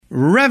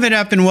Rev it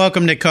up and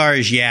welcome to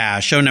Cars Yeah,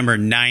 show number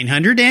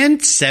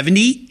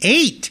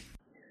 978.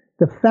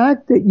 The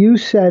fact that you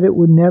said it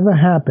would never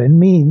happen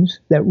means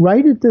that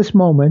right at this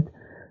moment,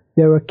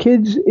 there are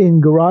kids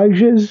in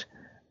garages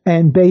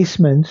and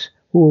basements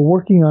who are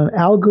working on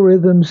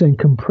algorithms and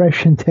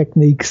compression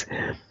techniques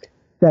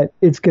that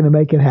it's going to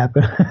make it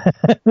happen.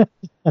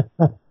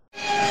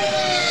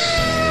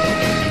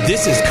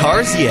 This is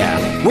Cars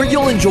Yeah, where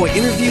you'll enjoy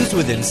interviews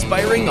with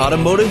inspiring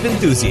automotive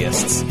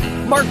enthusiasts.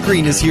 Mark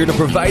Green is here to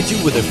provide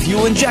you with a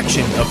fuel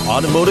injection of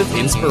automotive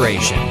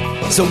inspiration.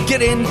 So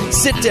get in,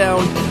 sit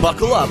down,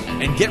 buckle up,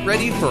 and get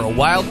ready for a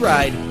wild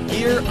ride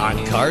here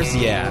on Cars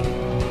Yeah.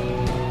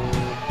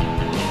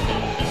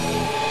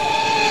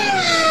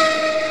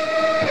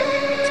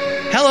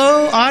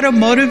 Hello,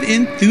 automotive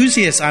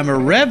enthusiasts. I'm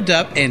revved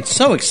up and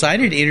so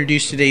excited to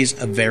introduce today's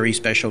very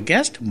special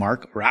guest,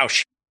 Mark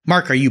Roush.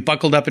 Mark, are you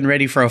buckled up and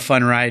ready for a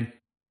fun ride?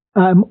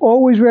 I'm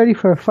always ready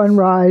for a fun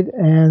ride,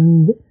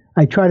 and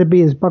I try to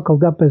be as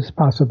buckled up as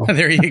possible.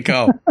 There you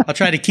go. I'll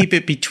try to keep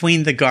it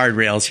between the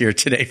guardrails here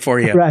today for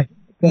you. Right.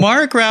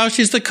 Mark Roush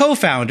is the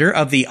co-founder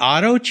of the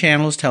Auto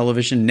Channels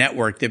television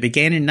network that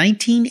began in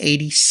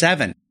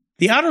 1987.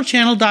 The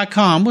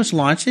AutoChannel.com was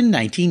launched in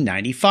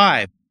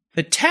 1995.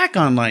 The TAC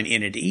Online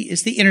entity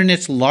is the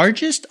Internet's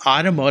largest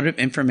automotive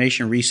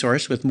information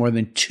resource with more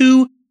than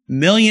 2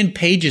 million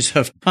pages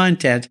of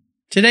content.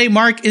 Today,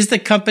 Mark is the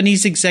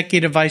company's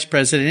executive vice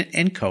president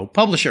and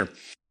co-publisher.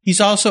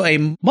 He's also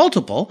a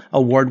multiple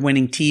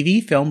award-winning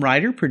TV, film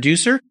writer,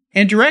 producer,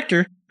 and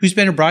director who's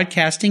been a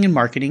broadcasting and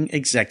marketing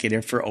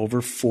executive for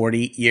over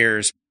 40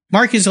 years.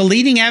 Mark is a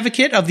leading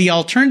advocate of the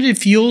alternative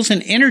fuels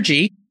and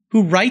energy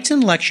who writes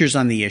and lectures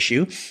on the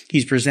issue.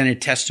 He's presented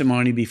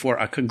testimony before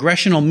a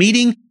congressional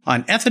meeting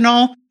on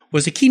ethanol,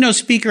 was a keynote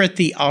speaker at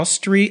the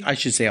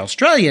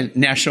Australian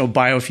National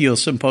Biofuel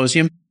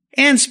Symposium,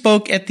 and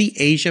spoke at the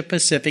Asia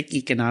Pacific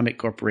Economic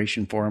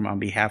Corporation Forum on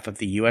behalf of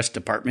the U.S.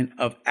 Department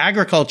of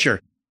Agriculture.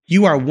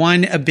 You are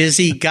one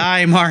busy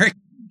guy, Mark.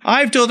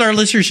 I've told our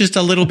listeners just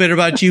a little bit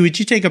about you. Would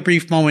you take a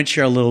brief moment,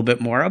 share a little bit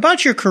more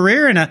about your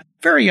career and a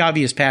very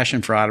obvious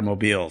passion for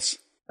automobiles?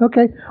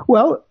 Okay.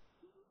 Well,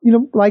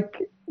 like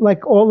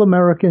all good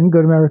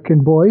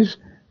American boys,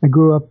 I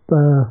grew up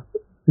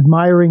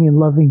admiring and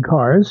loving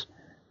cars.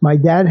 My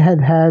dad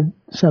had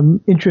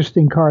some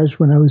interesting cars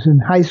when I was in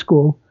high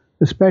school,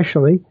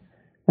 especially,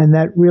 and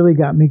that really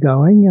got me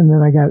going. And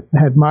then I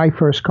had my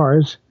first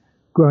cars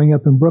growing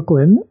up in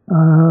Brooklyn,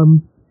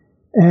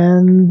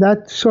 and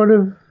that sort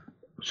of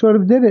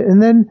did it.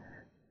 And then,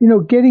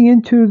 getting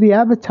into the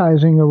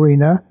advertising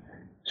arena.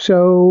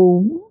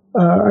 So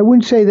I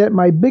wouldn't say that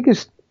my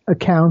biggest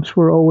accounts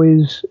were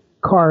always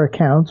car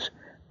accounts,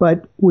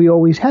 but we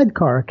always had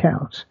car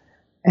accounts.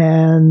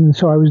 And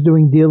so I was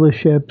doing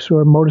dealerships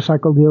or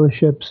motorcycle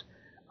dealerships,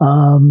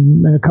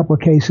 in a couple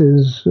of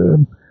cases,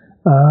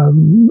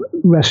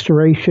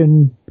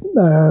 restoration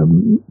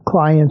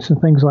clients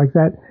and things like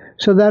that.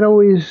 So that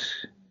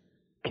always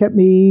kept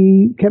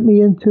me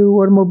into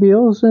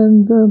automobiles.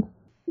 And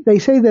they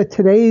say that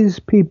today's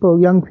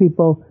young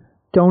people,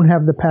 don't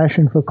have the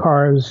passion for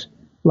cars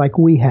like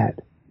we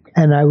had.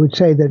 And I would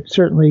say that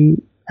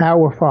certainly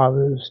our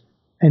fathers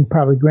and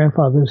probably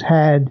grandfathers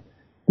had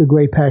the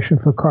great passion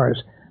for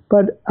cars.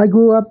 But I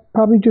grew up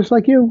probably just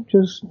like you,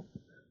 just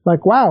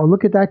like, wow,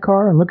 look at that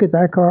car and look at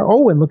that car.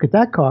 Oh, and look at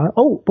that car.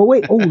 Oh, but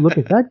wait, look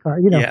at that car,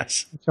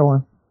 Yes. and so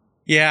on.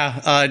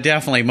 Yeah,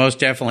 definitely, most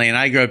definitely. And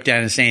I grew up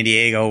down in San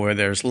Diego where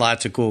there's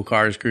lots of cool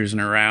cars cruising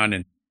around.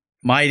 And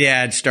my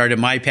dad started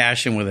my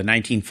passion with a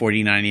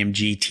 1949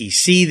 MG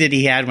TC that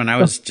he had when I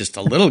was just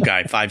a little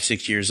guy,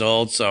 5-6 years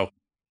old. So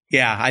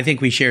yeah, I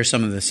think we share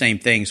some of the same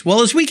things.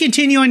 Well, as we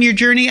continue on your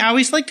journey, I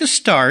always like to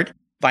start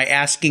by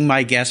asking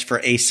my guests for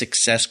a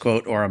success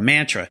quote or a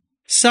mantra,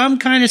 some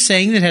kind of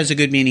saying that has a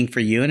good meaning for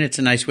you. And it's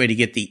a nice way to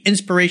get the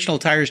inspirational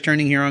tires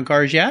turning here on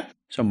Cars Yeah.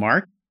 So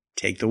Mark,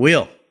 take the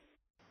wheel.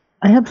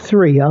 I have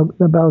 3.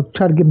 I'll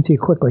try to give them to you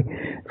quickly.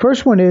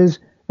 First one is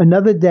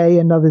another day,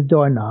 another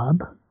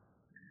doorknob.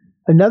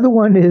 Another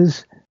one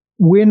is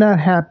we're not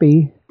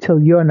happy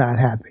till you're not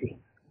happy.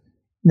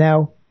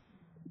 Now,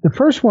 the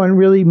first one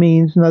really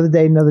means another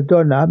day, another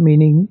doorknob,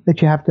 meaning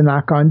that you have to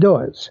knock on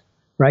doors,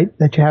 right?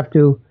 That you have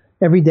to,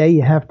 every day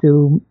you have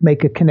to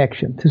make a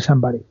connection to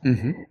somebody.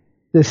 Mm-hmm.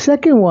 The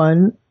second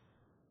one,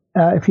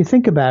 if you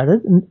think about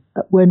it,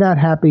 we're not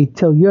happy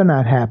till you're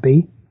not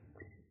happy,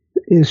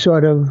 is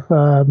sort of,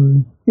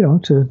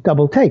 it's a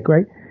double take,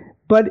 right?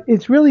 But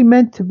it's really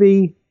meant to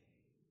be,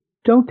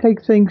 don't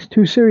take things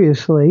too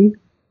seriously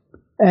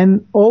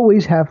and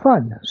always have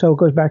fun. So it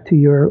goes back to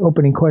your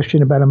opening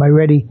question about, am I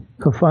ready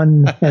for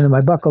fun and am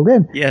I buckled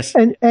in? Yes.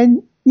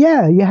 And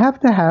yeah, you have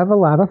to have a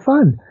lot of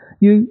fun.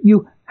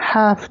 You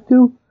have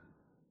to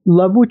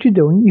love what you're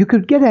doing. You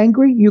could get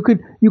angry. You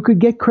could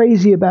get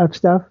crazy about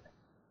stuff.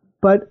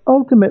 But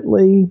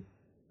ultimately,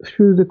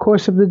 through the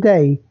course of the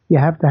day, you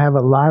have to have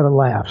a lot of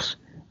laughs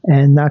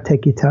and not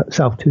take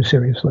yourself too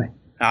seriously.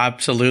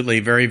 Absolutely.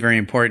 Very, very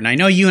important. I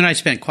know you and I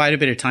spent quite a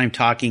bit of time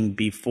talking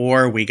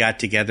before we got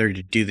together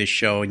to do this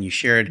show, and you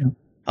shared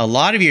a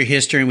lot of your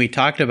history, and we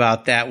talked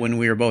about that when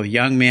we were both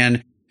young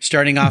men,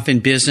 starting off in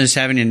business,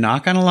 having to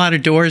knock on a lot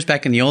of doors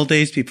back in the old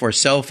days before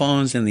cell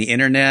phones and the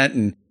internet,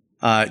 and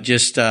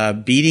just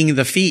beating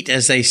the feet,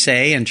 as they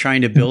say, and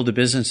trying to build a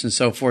business and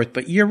so forth.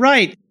 But you're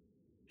right.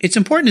 It's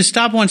important to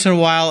stop once in a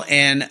while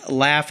and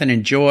laugh and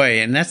enjoy.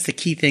 And that's the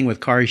key thing with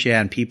Cars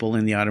Yeah and people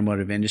in the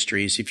automotive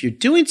industries. If you're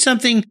doing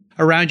something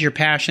around your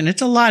passion,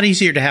 it's a lot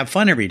easier to have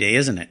fun every day,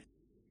 isn't it?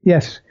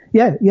 Yes.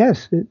 Yeah.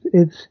 Yes.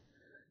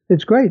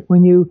 It's great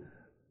when you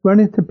run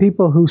into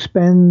people who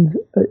spend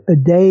a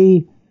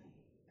day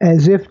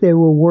as if they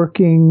were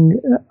working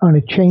on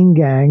a chain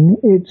gang.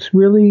 It's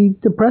really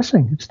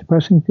depressing. It's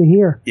depressing to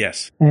hear.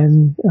 Yes.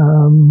 And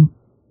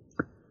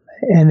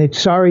it's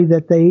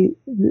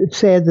it's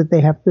sad that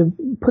they have to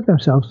put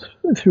themselves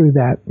through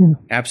that. You know.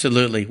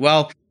 Absolutely.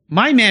 Well,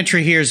 my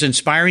mantra here is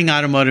inspiring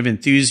automotive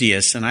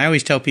enthusiasts. And I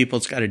always tell people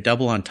it's got a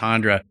double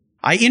entendre.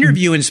 I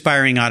interview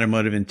inspiring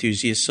automotive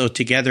enthusiasts, so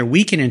together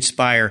we can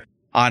inspire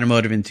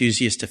automotive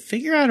enthusiasts to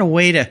figure out a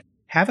way to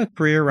have a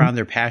career around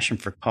their passion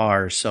for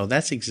cars. So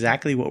that's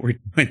exactly what we're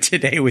doing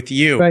today with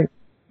you. Right.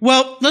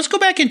 Well, let's go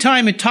back in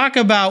time and talk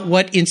about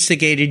what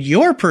instigated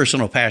your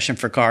personal passion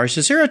for cars.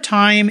 Is there a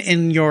time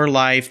in your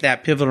life,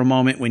 that pivotal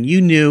moment, when you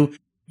knew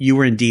you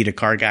were indeed a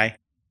car guy?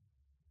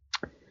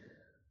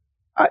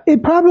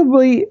 It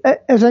probably,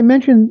 as I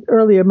mentioned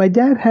earlier, my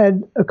dad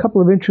had a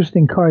couple of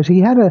interesting cars.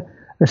 He had a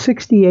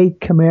 68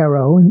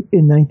 Camaro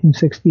in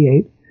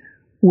 1968,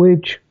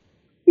 which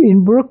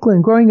in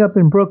Brooklyn, growing up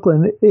in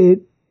Brooklyn,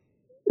 it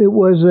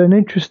was an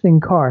interesting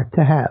car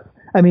to have.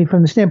 I mean,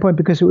 from the standpoint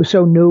because it was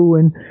so new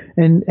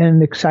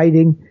and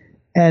exciting,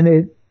 and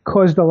it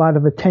caused a lot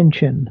of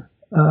attention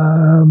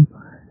from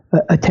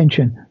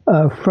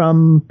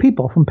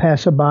people, from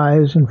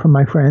passerbys and from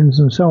my friends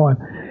and so on.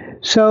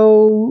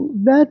 So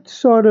that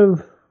sort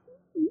of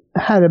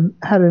had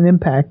an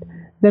impact.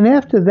 Then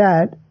after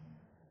that,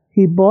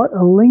 he bought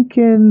a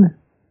Lincoln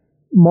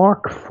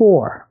Mark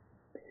IV,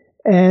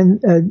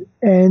 and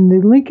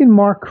the Lincoln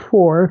Mark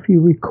IV, if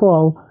you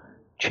recall,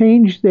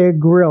 changed their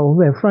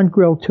front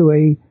grille to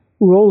a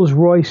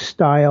Rolls-Royce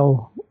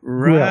style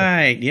grill.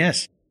 Right,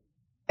 yes.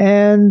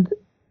 And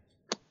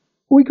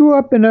we grew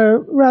up in a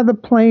rather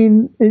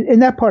plain, in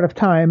that part of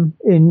time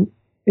in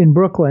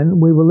Brooklyn.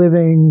 We were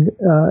living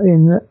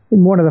in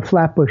one of the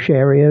Flatbush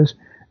areas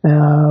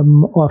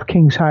off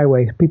Kings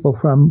Highway. People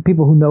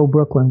who know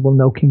Brooklyn will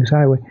know Kings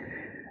Highway.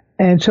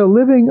 And so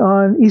living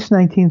on East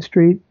 19th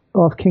Street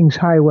off Kings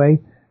Highway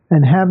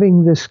and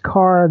having this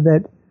car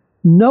that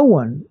no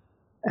one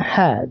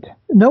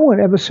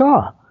ever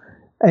saw.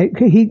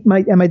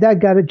 My dad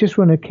got it just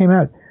when it came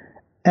out,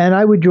 and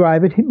I would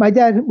drive it. My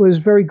dad was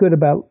very good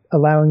about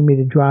allowing me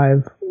to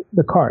drive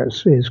the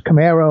cars, his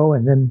Camaro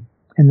and then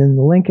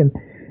the Lincoln.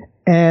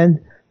 And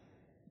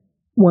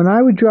when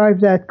I would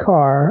drive that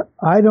car,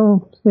 I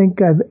don't think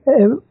I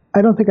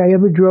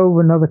ever drove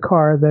another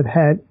car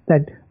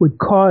that would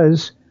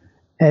cause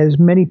as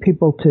many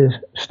people to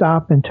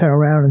stop and turn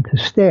around and to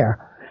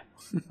stare.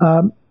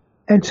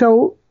 And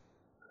so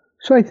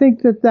I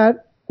think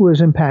that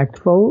was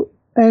impactful,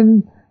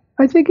 and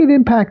I think it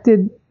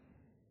impacted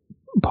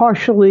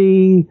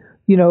partially,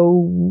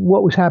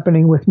 what was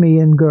happening with me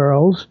and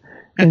girls.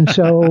 And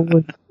so,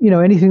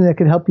 anything that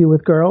could help you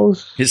with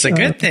girls, it's a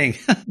good thing.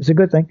 It's a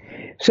good thing.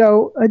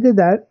 So I did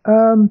that,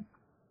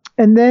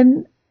 and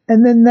then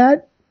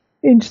that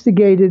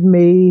instigated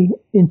me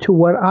into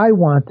what I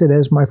wanted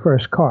as my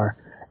first car.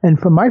 And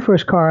for my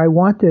first car, I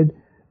wanted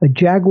a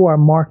Jaguar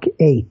Mark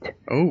VIII,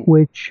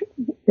 which,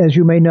 as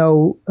you may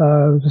know,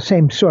 the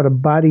same sort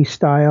of body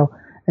style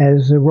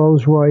as the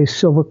Rolls-Royce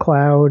Silver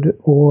Cloud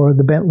or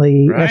the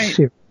Bentley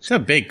S-Series. It's a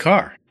big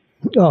car.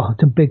 Oh,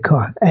 it's a big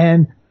car.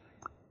 And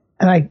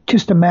I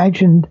just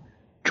imagined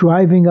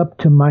driving up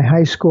to my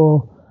high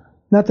school,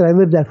 not that I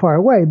lived that far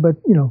away, but,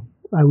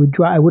 I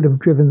would have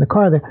driven the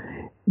car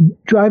there.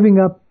 Driving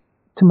up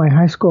to my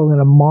high school in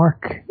a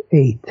Mark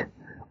VIII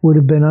would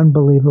have been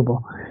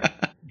unbelievable.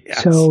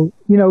 Yes. So,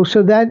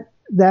 so that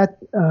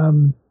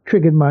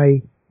triggered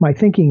my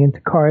thinking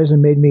into cars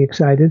and made me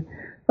excited.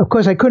 Of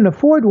course, I couldn't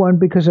afford one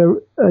because a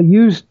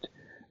used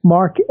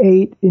Mark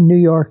VIII in New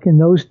York in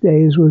those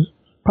days was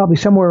probably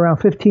somewhere around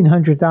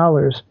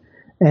 $1,500.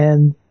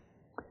 And,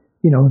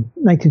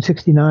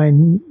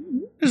 1969.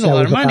 There's a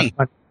lot of money.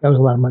 That was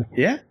a lot of money.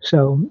 Yeah.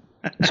 So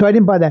I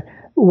didn't buy that.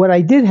 What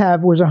I did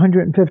have was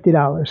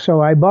 $150.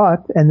 So I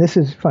bought, and this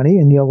is funny,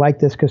 and you'll like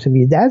this because of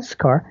your dad's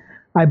car,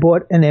 I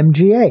bought an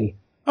MGA.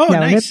 Oh, now,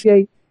 nice. An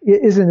MGA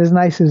isn't as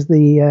nice as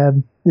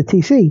the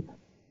TC,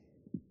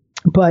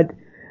 but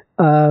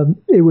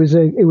it was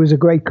a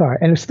great car,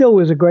 and it still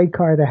was a great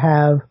car to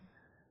have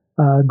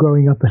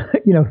growing up,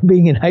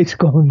 being in high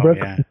school in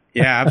Brooklyn.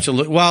 Yeah,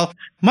 absolutely. Well,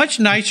 much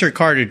nicer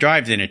car to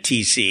drive than a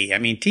TC. I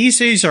mean,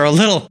 TCs are a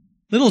little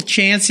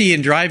chancy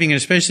in driving,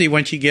 especially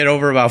once you get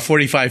over about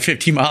 45,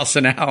 50 miles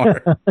an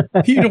hour.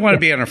 You don't want to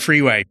be on a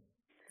freeway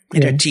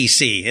in a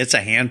TC. It's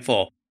a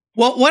handful.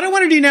 Well, what I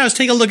want to do now is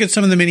take a look at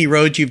some of the many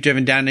roads you've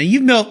driven down. Now,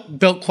 you've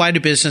built quite a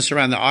business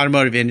around the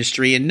automotive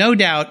industry, and no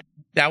doubt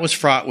that was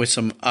fraught with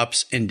some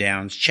ups and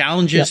downs,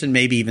 challenges, and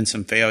maybe even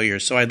some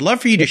failures. So I'd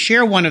love for you to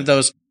share one of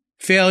those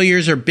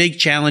failures or big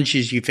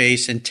challenges you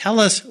faced and tell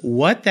us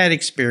what that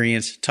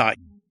experience taught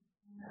you.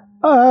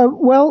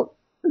 Well,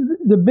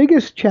 the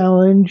biggest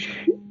challenge,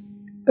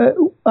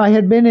 I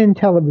had been in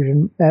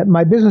television.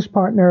 My business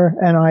partner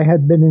and I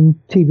had been in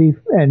TV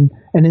and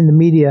in the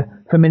media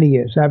for many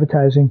years,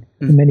 advertising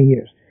for many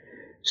years.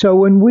 So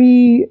when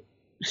we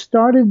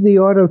started the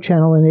Auto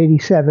Channel in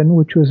 '87,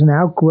 which was an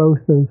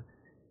outgrowth of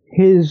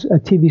a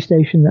TV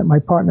station that my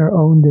partner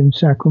owned in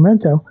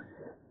Sacramento,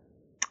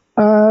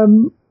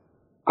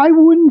 I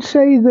wouldn't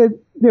say that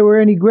there were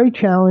any great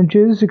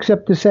challenges,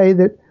 except to say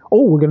that,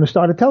 we're going to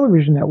start a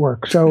television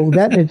network. So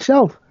that in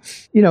itself,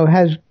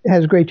 has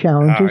great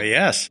challenges. Oh,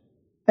 yes.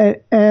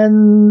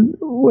 And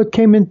what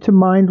came into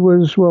mind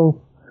was,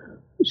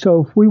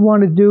 so if we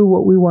want to do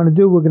what we want to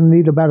do, we're going to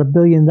need about $1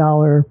 billion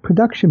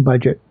production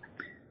budget.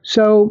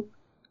 So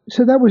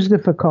that was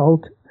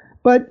difficult.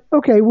 But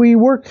okay, we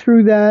worked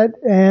through that,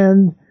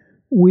 and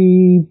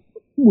we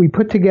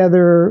put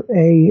together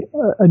a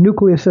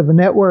nucleus of a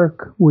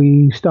network.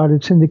 We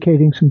started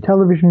syndicating some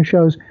television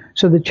shows.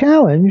 So the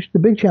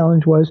big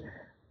challenge was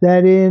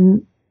that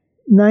in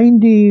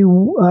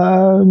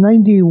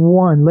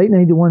 91, late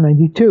 91,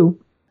 92,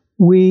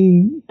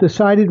 we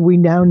decided we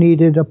now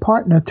needed a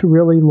partner to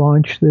really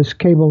launch this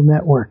cable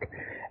network.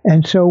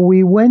 And so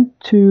we went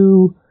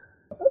to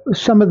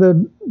some of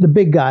the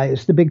big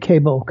guys, the big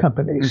cable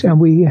companies, and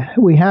we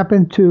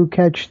happened to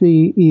catch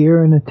the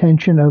ear and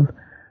attention of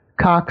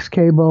Cox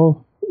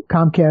Cable,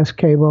 Comcast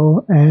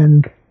Cable,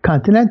 and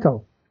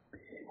Continental.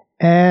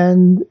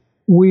 And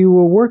we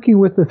were working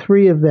with the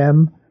three of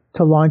them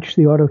to launch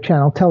the Auto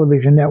Channel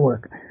television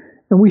network.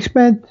 And we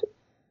spent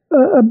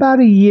about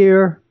a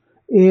year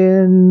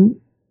in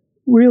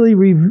really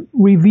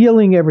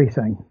revealing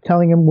everything,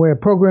 telling them where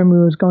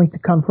programming was going to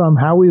come from,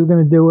 how we were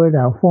going to do it,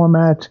 our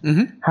formats,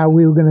 how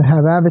we were going to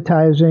have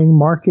advertising,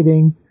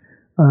 marketing,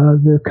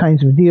 the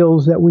kinds of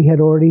deals that we had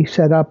already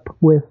set up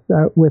with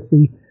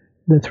the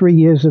 3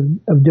 years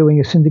of doing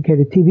a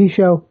syndicated TV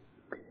show.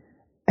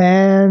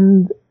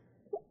 And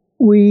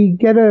we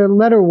get a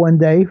letter one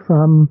day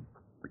from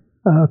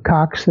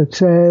Cox that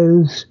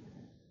says,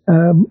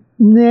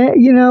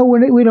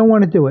 we don't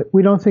want to do it.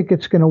 We don't think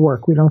it's going to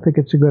work. We don't think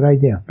it's a good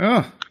idea.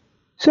 Oh.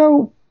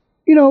 So,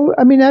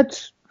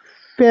 that's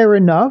fair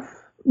enough.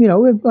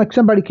 Like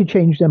somebody could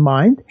change their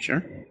mind.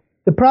 Sure.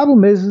 The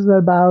problem is that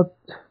about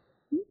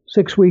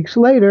 6 weeks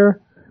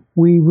later,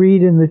 we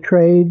read in the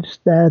trades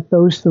that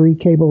those three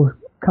cable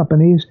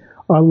companies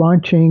are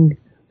launching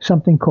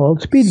something called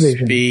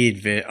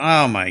SpeedVision.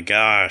 Oh, my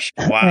gosh.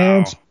 Wow.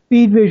 And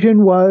SpeedVision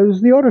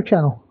was the Auto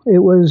Channel. It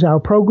was our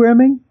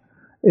programming.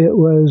 It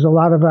was a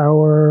lot of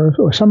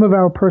some of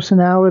our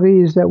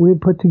personalities that we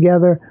had put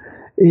together.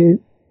 It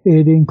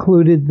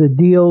included the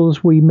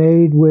deals we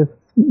made with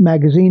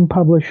magazine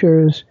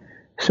publishers.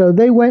 So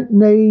they went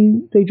and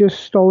they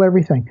just stole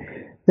everything.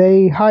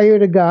 They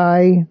hired a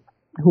guy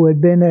who had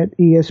been at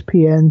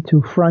ESPN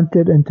to front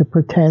it and to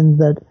pretend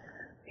that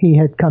he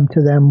had come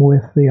to them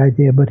with the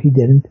idea, but he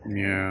didn't.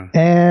 Yeah.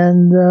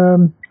 And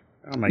oh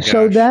my gosh.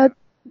 So that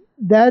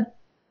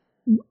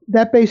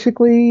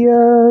basically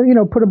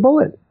put a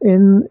bullet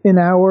in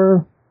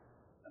our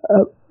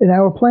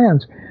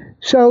plans.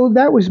 So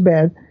that was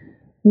bad.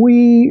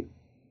 The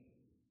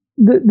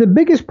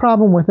biggest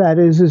problem with that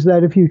is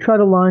that if you try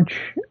to launch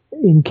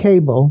in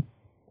cable,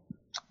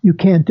 you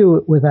can't do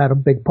it without a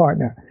big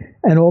partner.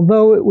 And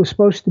although it was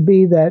supposed to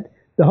be that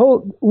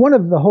one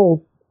of the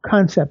whole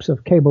concepts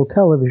of cable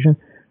television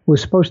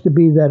was supposed to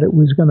be that it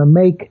was going to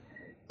make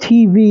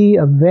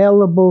TV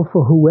available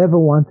for whoever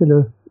wanted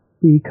to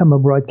become a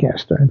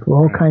broadcaster and for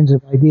all kinds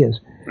of ideas.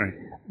 Right.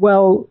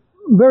 Well,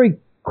 very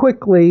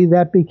quickly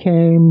that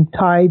became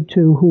tied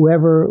to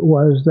whoever it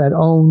was that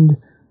owned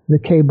the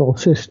cable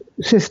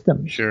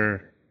system.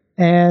 Sure.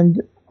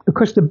 And of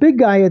course, the big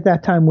guy at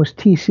that time was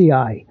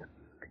TCI.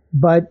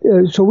 But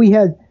so we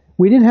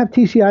didn't have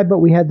TCI, but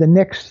we had the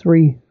next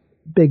three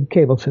big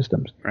cable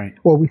systems. Right.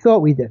 Or we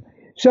thought we did.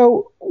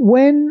 So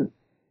when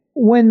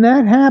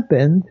that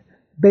happened,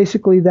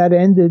 basically that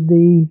ended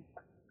the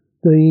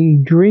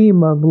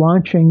dream of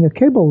launching a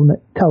cable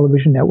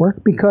television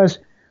network, because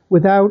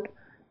without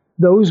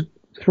those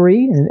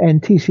three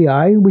and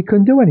TCI, we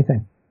couldn't do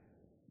anything.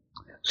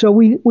 So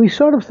we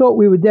sort of thought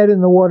we were dead in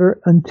the water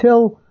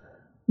until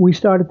we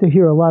started to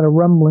hear a lot of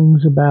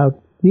rumblings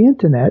about the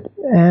internet.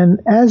 And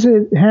as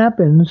it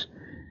happens,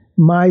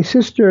 my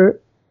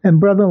sister and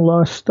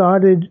brother-in-law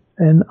started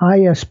an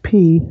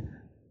ISP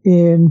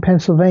in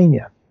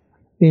Pennsylvania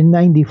in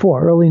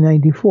early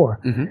 94.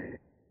 Mm-hmm.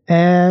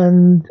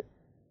 And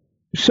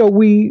so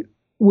we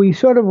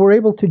sort of were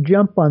able to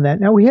jump on that.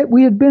 Now we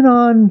had been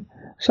on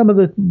some of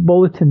the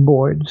bulletin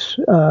boards,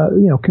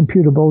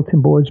 computer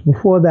bulletin boards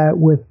before that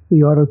with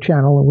the Auto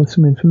Channel and with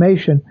some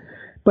information,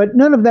 but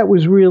none of that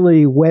was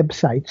really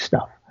website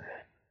stuff.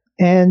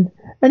 And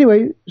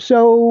anyway,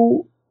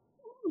 so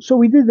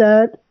we did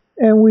that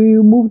and we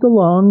moved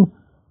along,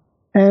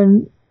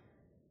 and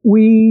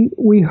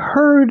we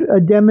heard a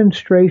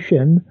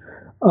demonstration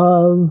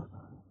of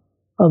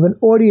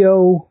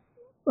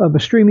a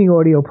streaming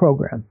audio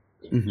program.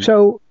 Mm-hmm.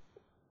 So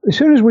as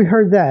soon as we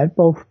heard that,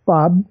 both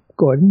Bob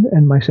Gordon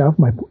and myself,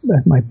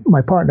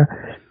 my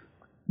partner,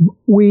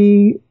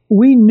 we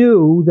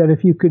knew that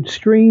if you could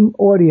stream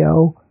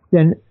audio,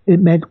 then it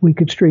meant we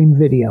could stream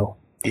video.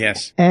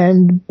 Yes.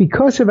 And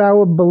because of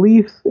our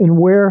belief in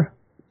where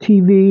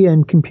TV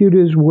and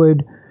computers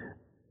would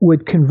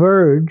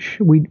converge,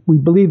 we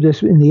believed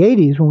this in the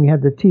 80s when we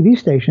had the TV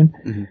station,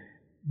 mm-hmm.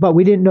 but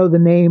we didn't know the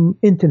name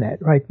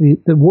Internet, right?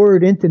 The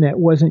word Internet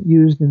wasn't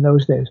used in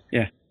those days.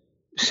 Yeah.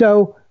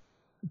 So,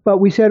 but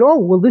we said, oh,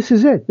 well, this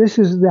is it. This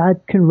is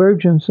that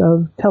convergence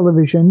of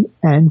television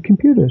and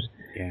computers.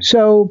 Yeah.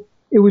 So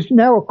it was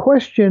now a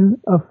question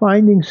of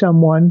finding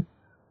someone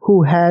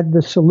who had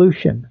the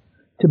solution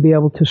to be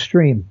able to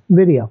stream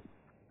video.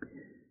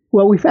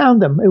 Well, we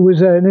found them. It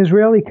was an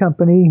Israeli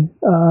company,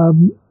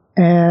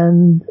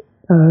 and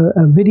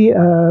a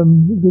video.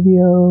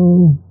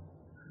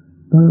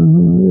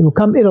 It'll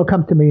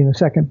come to me in a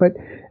second. But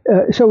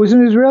so it was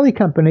an Israeli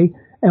company,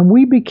 and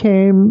we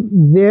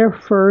became their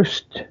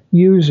first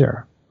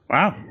user.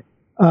 Wow.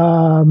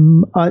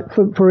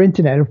 For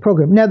Internet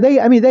program. Now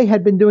they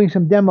had been doing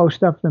some demo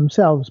stuff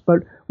themselves,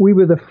 but we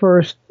were the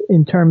first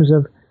in terms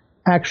of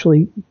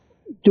actually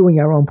doing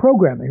our own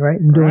programming, right,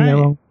 and doing our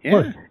own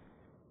work.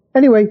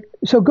 Anyway,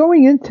 so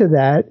going into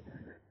that,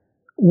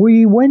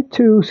 we went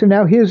to. So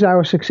now here's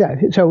our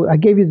success. So I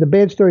gave you the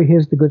bad story.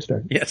 Here's the good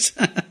story. Yes.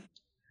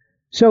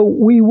 So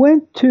we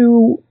went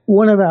to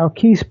one of our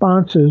key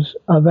sponsors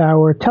of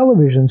our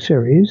television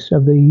series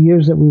of the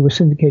years that we were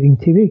syndicating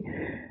TV.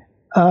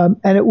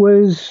 And it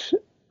was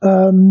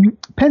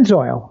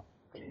Pennzoil.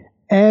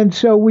 And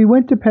so we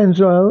went to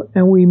Pennzoil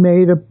and we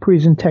made a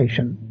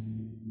presentation.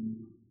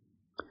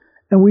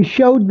 And we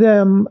showed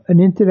them an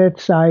Internet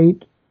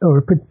site or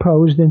a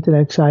proposed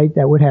Internet site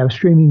that would have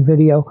streaming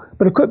video.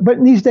 But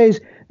in these days,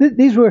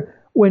 these were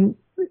when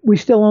we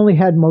still only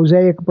had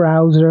Mosaic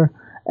browser,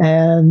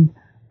 and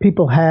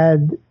people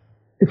had,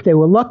 if they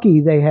were lucky,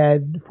 they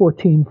had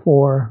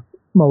 14.4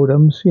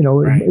 modems.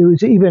 Right. It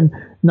was even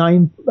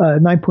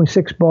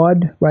 9.6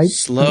 baud, right?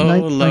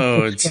 Slow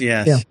loads,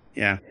 yes.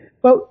 Yeah.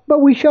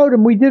 But we showed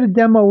them. We did a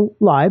demo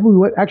live.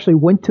 We actually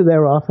went to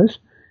their office,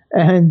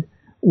 and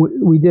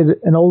we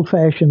did an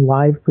old-fashioned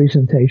live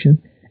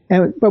presentation.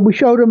 But we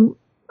showed them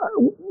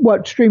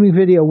what streaming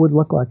video would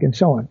look like, and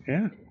so on.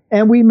 Yeah.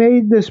 And we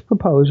made this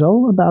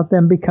proposal about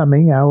them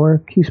becoming our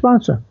key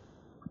sponsor.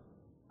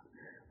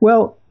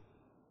 Well,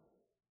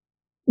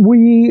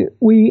 we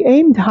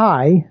aimed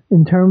high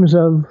in terms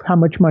of how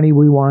much money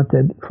we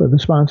wanted for the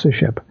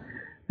sponsorship.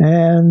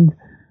 And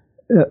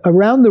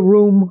around the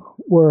room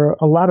were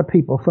a lot of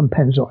people from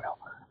Pennzoil,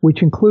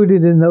 which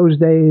included in those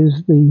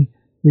days the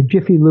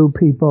Jiffy Lube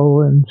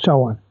people and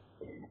so on.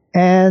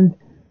 And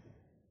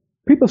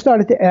people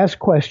started to ask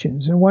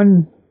questions. And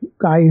one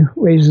guy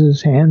raises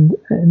his hand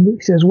and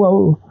he says,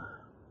 well,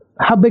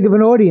 how big of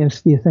an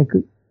audience do you think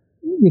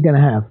you're going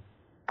to have?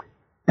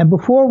 And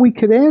before we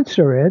could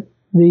answer it,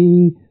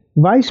 the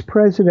vice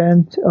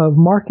president of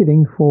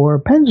marketing for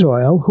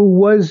Pennzoil, who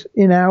was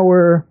in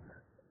our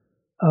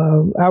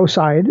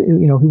side,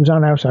 he was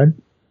on our side,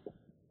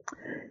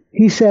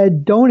 he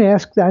said, don't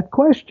ask that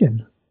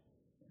question.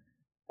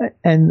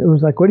 And it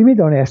was like, what do you mean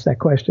don't ask that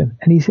question?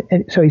 And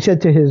so he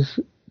said to his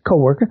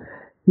coworker,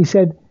 he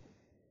said,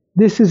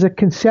 this is a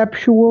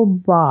conceptual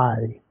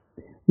buy.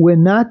 We're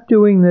not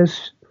doing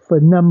this for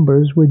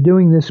numbers. We're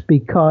doing this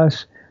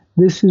because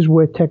this is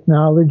where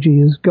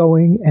technology is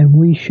going, and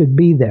we should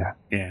be there.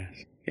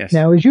 Yes.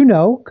 Now, as you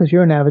know, because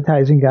you're an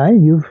advertising guy,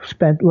 and you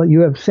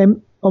have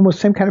almost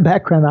same kind of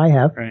background I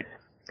have. Right.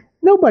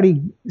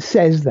 Nobody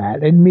says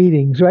that in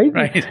meetings, right?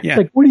 Right. Yeah. It's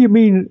like, what do you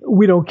mean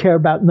we don't care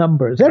about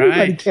numbers?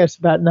 Everybody cares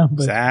about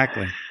numbers.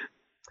 Exactly.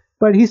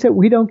 But he said,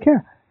 we don't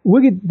care.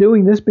 We're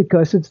doing this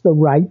because it's the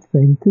right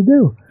thing to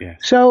do.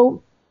 Yes.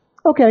 So,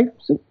 okay,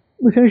 so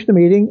we finished the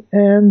meeting,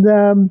 and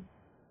a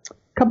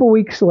couple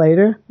weeks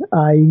later,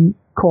 I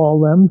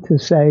call them to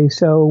say,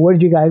 so what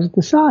did you guys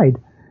decide?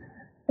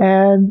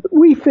 And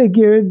we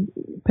figured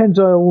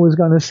Pennzoil was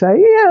going to say,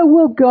 yeah,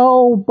 we'll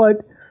go,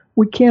 but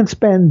we can't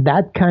spend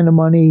that kind of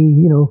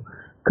money.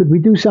 Could we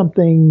do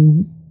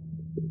something,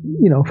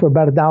 for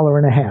about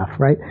 $1.50,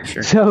 right?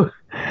 Sure. So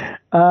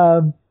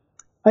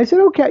I said,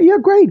 okay, yeah,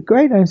 great.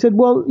 And I said,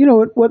 well,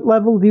 at what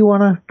level do you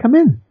want to come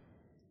in?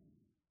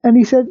 And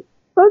he said,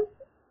 well,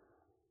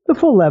 the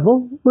full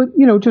level, but,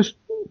 just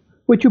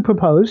what you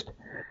proposed.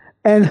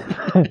 And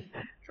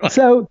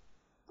so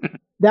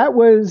that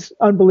was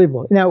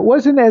unbelievable. Now, it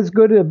wasn't as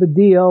good of a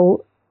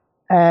deal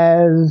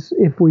as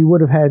if we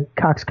would have had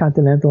Cox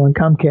Continental and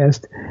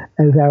Comcast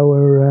as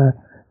our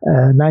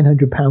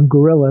 900-pound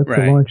gorilla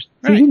to launch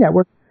the TV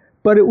network,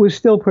 but it was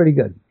still pretty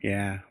good.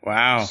 Yeah.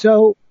 Wow.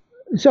 So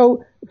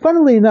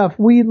funnily enough,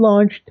 we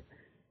launched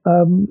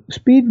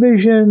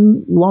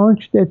Speedvision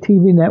launched their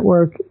TV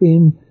network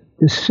in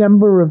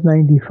December of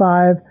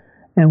 '95,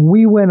 and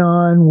we went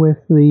on with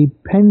the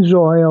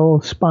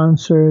Pennzoil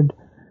sponsored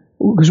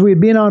because we had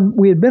been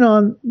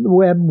on the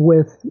web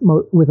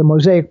with a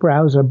Mosaic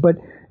browser, but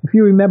if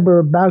you remember,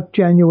 about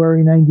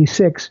January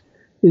 '96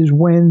 is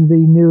when the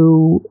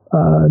new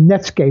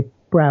Netscape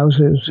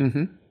browsers.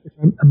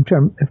 I'm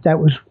trying if that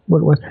was what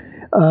it was,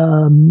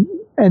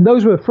 and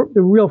those were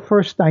the real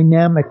first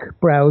dynamic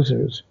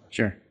browsers.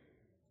 Sure.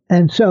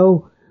 And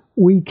so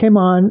we came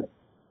on,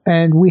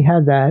 and we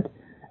had that,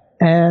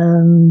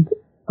 and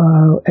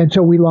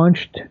so we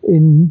launched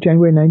in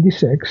January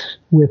 '96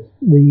 with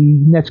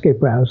the Netscape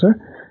browser,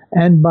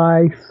 and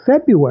by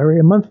February,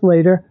 a month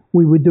later,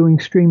 we were doing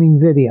streaming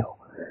video.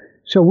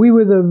 So we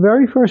were the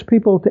very first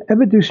people to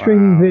ever do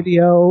streaming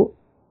video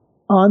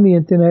on the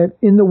internet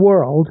in the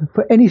world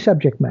for any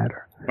subject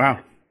matter. Wow.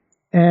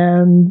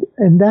 And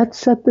that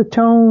set the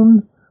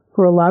tone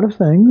for a lot of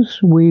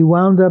things. We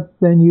wound up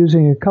then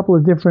using a couple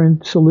of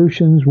different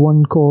solutions,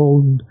 one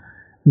called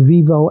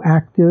Vivo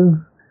Active,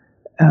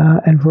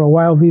 and for a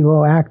while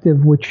Vivo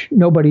Active, which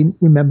nobody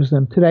remembers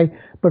them today,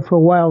 but for a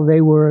while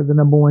they were the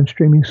number one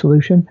streaming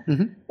solution.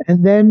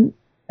 And then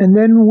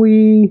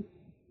we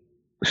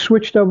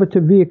switched over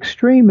to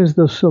VExtreme as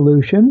the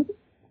solution,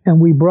 and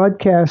we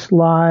broadcast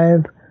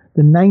live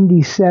the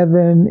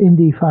 '97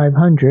 Indy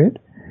 500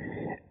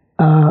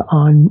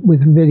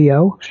 with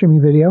video,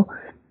 streaming video,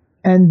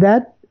 and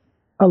that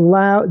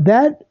allowed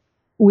that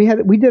we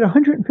did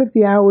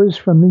 150 hours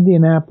from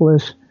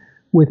Indianapolis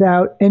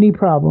without any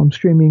problem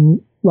streaming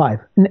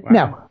live.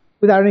 Now,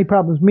 without any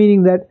problems,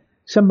 meaning that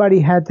somebody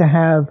had to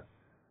have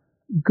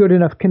good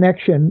enough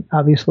connection,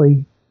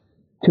 obviously,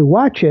 to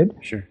watch it.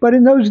 Sure. But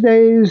in those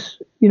days,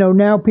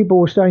 now people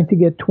were starting to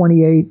get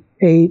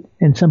 28.8,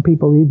 and some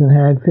people even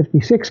had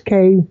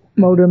 56K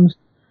modems.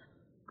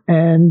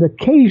 And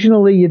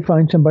occasionally you'd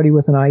find somebody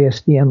with an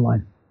ISDN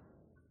line.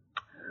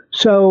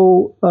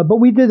 So, but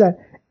we did that.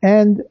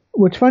 And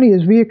what's funny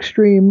is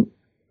VExtreme,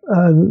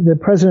 the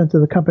president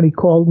of the company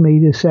called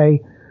me to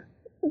say,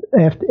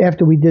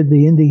 after we did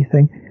the Indy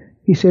thing,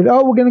 he said,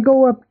 "Oh, we're going to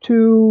go up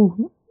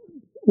to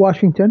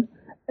Washington,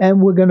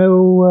 and we're going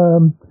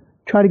to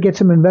try to get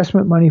some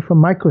investment money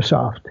from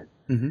Microsoft."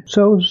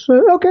 So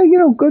okay,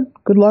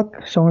 good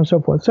luck, so on and so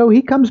forth. So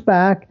he comes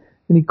back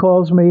and he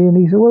calls me and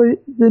he said, "Well,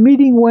 the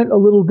meeting went a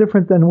little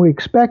different than we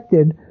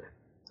expected.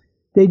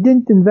 They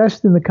didn't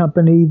invest in the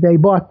company; they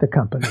bought the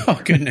company."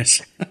 Oh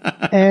goodness!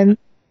 and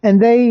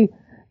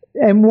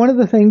one of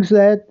the things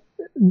that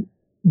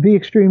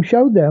VExtreme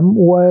showed them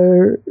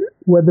were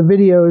the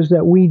videos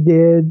that we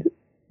did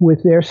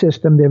with their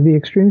system, their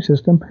VExtreme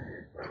system,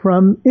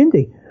 from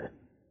Indy.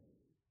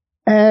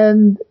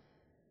 And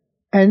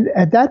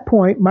at that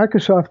point,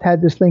 Microsoft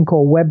had this thing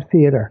called Web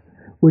Theater,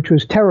 which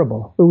was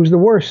terrible. It was the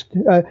worst.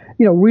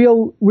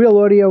 Real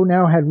Audio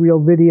now had real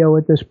video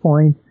at this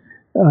point.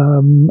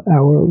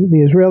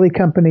 The Israeli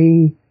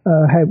company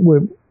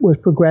was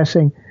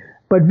progressing,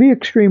 but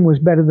VExtreme was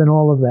better than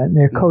all of that, and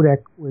their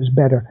codec was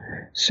better.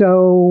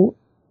 So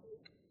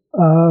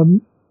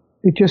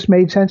it just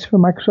made sense for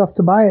Microsoft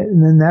to buy it,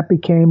 and then that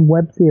became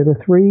Web Theater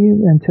 3,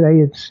 and today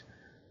it's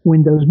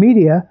Windows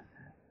Media.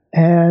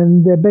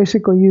 And they're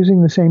basically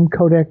using the same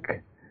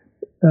codec,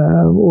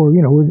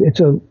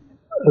 it's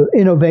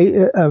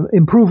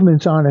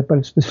improvements on it, but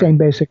it's the same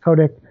basic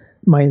codec.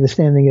 My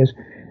understanding is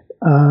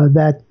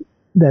that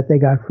they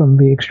got from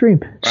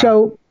VExtreme. Wow.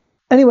 So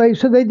anyway,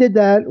 so they did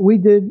that. We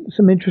did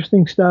some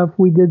interesting stuff.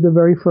 We did the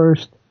very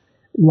first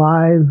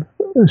live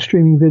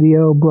streaming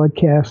video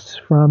broadcasts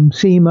from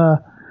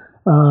SEMA,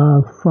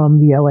 from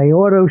the LA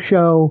Auto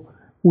Show.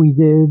 We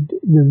did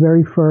the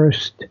very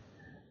first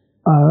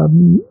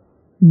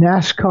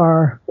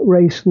NASCAR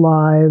race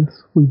live.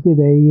 We did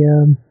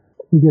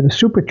a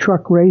super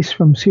truck race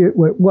from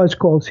what was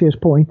called Sears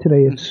Point.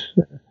 Today it's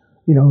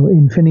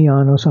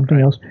Infineon or something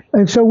else.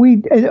 And so we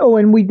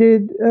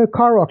did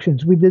car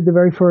auctions. We did the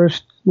very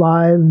first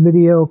live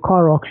video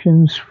car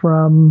auctions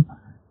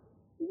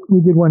we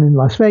did one in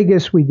Las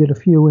Vegas. We did a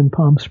few in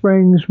Palm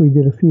Springs. We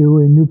did a few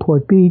in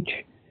Newport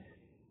Beach.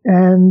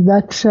 And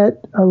that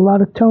set a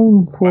lot of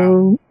tone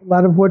for a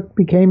lot of what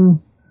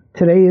became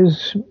today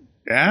is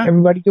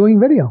everybody doing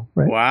video,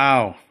 right?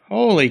 Wow.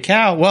 Holy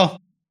cow. Well,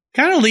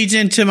 kind of leads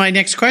into my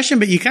next question,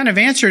 but you kind of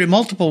answered it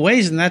multiple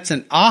ways, and that's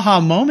an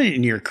aha moment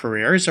in your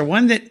career. Is there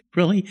one that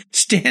really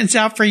stands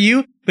out for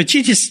you? But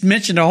you just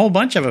mentioned a whole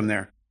bunch of them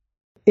there.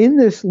 In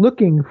this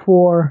looking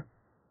for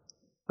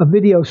a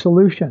video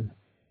solution,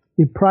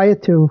 prior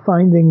to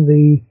finding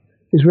the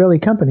Israeli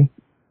company,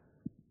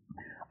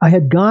 I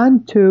had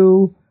gone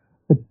to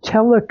a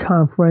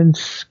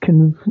teleconference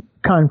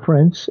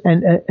conference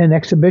and an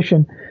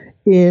exhibition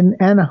in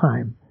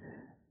Anaheim.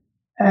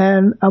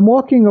 And I'm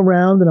walking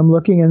around and I'm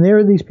looking, and there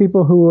are these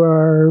people who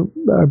are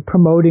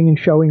promoting and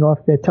showing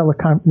off their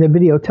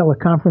video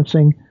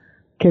teleconferencing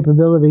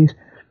capabilities.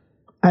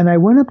 And I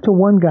went up to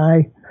one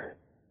guy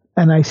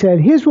and I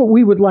said, "Here's what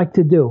we would like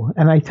to do."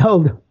 And I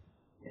told him,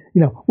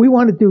 we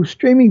want to do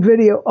streaming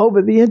video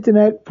over the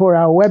internet for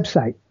our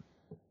website.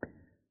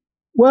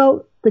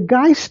 Well, the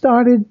guy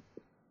started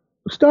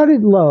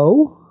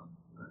low,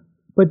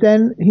 but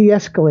then he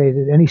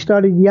escalated and he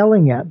started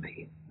yelling at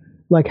me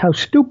like how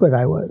stupid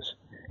I was.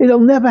 It'll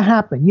never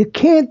happen. You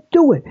can't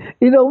do it.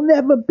 It'll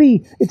never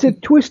be. It's a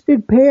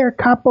twisted pair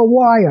copper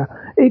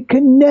wire. It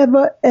can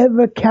never,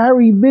 ever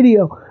carry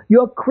video.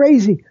 You're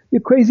crazy.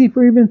 You're crazy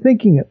for even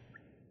thinking it.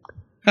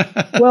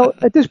 Well,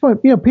 at this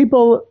point,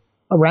 people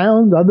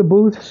around, other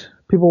booths,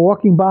 people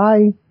walking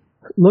by,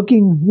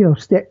 looking,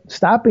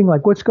 stopping,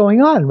 like, what's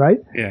going on, right?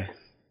 Yeah.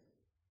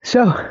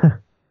 So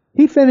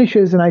he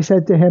finishes, and I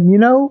said to him,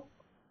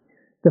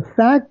 the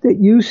fact that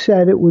you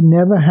said it would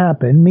never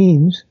happen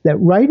means that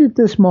right at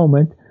this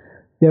moment,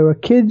 there are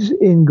kids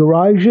in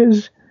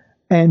garages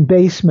and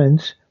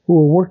basements who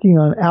are working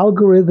on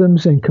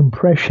algorithms and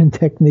compression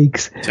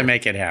techniques to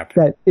make it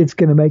happen. That it's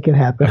going to make it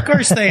happen. Of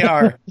course they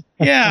are.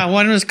 Yeah,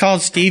 one was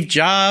called Steve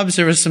Jobs.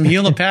 There was some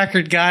Hewlett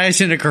Packard guys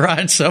in a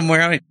garage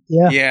somewhere. I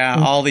mean,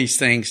 all these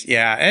things.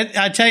 Yeah,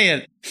 I tell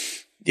you,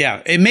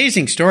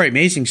 amazing story.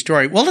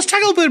 Well, let's talk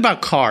a little bit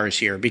about cars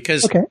here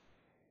because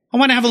I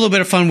want to have a little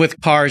bit of fun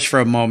with cars for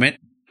a moment,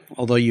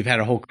 although you've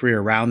had a whole career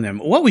around them.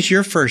 What was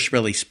your first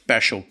really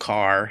special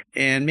car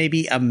and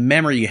maybe a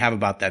memory you have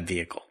about that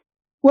vehicle?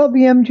 Well,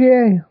 the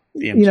MGA.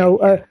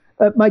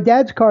 My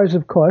dad's cars,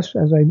 of course,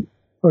 as I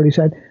already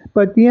said,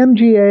 but the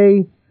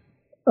MGA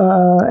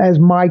as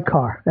my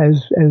car,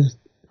 as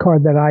car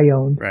that I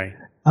owned, right,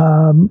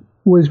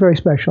 was very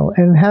special.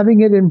 And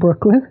having it in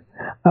Brooklyn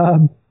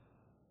and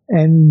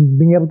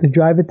being able to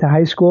drive it to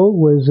high school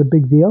was a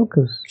big deal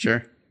because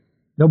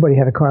nobody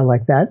had a car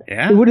like that.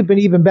 Yeah. It would have been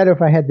even better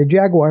if I had the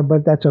Jaguar,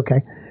 but that's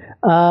okay.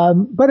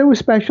 But it was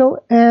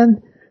special,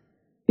 and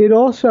it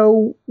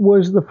also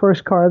was the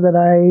first car that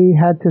I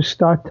had to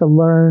start to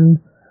learn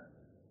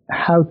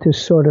how to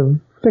sort of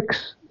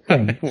fix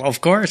things. Well, of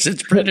course,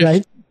 it's British.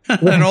 Right?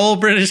 An old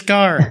British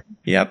car.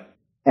 Yep.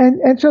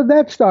 And so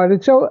that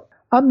started. So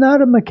I'm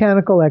not a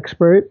mechanical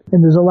expert,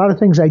 and there's a lot of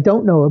things I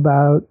don't know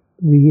about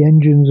the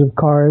engines of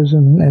cars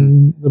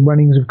and the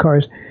runnings of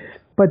cars.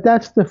 But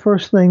that's the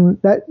first thing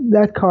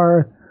that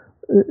car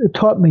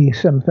taught me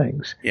some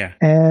things. Yeah.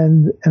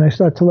 And I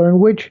started to learn,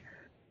 which,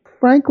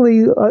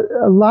 frankly,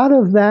 a lot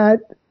of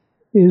that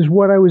is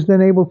what I was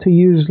then able to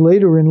use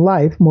later in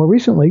life, more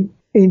recently,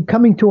 in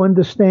coming to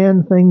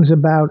understand things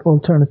about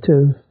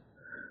alternative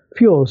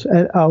fuels.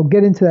 And I'll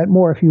get into that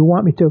more if you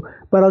want me to.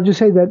 But I'll just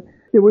say that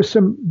there were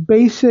some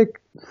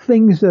basic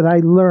things that I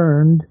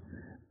learned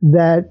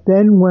that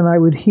then when I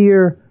would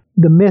hear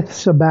the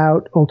myths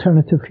about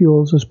alternative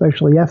fuels,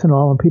 especially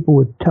ethanol, and people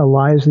would tell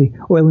lies, the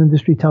oil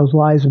industry tells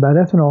lies about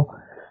ethanol.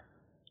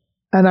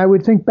 And I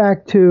would think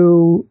back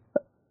to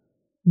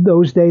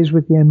those days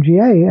with the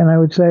MGA, and I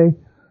would say,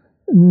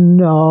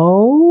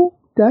 no,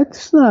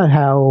 that's not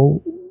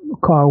how a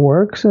car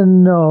works,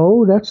 and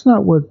no, that's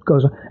not what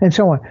goes on, and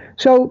so on.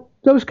 So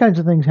those kinds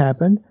of things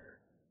happened.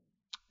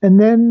 And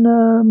then...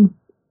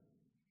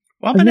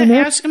 I'm going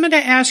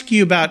to ask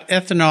you about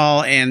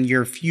ethanol and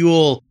your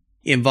fuel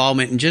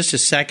involvement in just a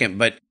second,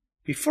 but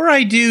before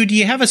I do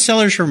you have a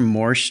Seller's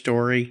Remorse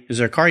story? Is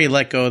there a car you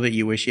let go that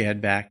you wish you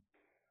had back?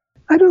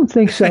 I don't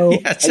think so.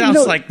 Yeah, it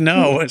sounds like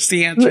no. What's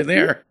the answer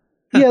there?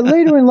 Yeah,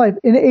 later in life,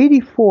 in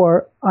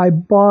 '84, I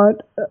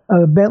bought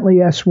a Bentley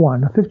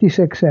S1, a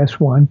 56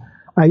 S1.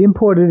 I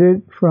imported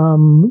it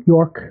from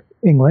York,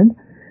 England,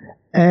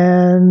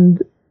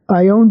 and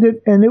I owned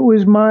it, and it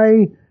was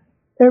my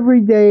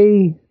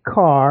everyday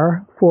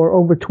car for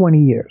over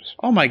 20 years.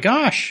 Oh my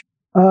gosh.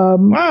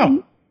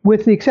 Wow.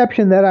 With the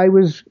exception that I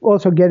was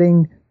also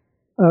getting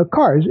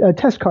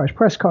test cars,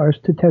 press cars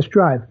to test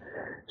drive.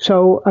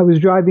 So I was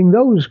driving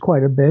those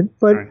quite a bit,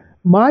 but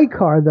my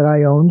car that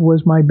I owned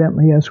was my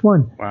Bentley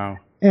S1. Wow.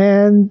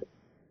 And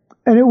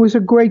it was a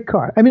great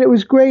car. I mean, it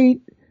was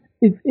great.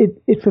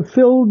 It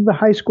fulfilled the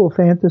high school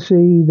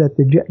fantasy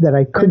that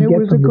I couldn't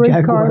get from the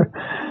Jaguar.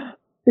 Car.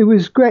 It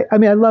was great. I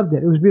mean, I loved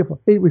it. It was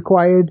beautiful. It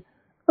required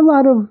a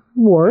lot of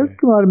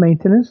work, a lot of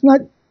maintenance. I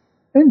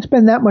didn't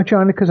spend that much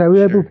on it because I was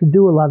able to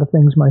do a lot of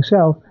things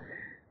myself.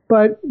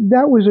 But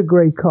that was a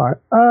great car.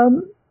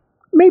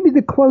 Maybe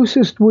the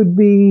closest would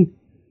be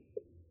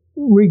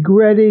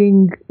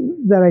regretting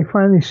that I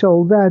finally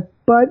sold that.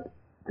 But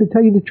to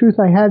tell you the truth,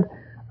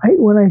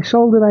 when I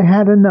sold it, I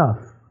had enough.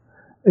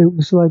 It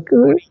was like...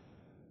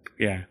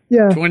 Yeah.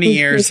 20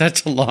 years,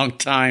 that's a long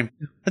time.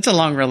 That's a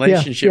long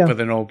relationship with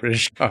an old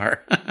British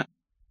car.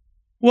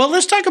 Well,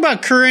 let's talk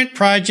about current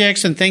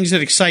projects and things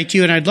that excite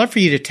you. And I'd love for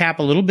you to tap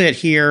a little bit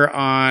here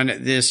on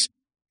this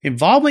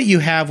involvement you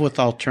have with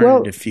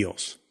alternative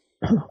fuels.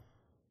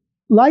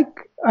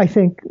 Like I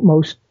think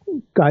most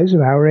guys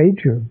of our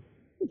age or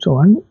so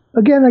on,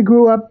 again, I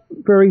grew up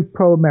very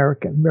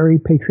pro-American, very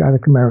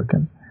patriotic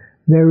American,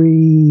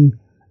 very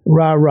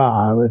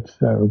rah-rah with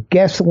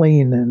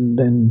gasoline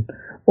and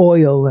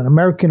oil and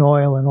American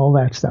oil and all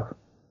that stuff.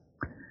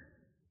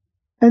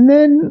 And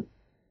then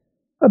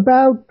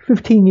about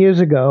 15 years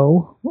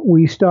ago,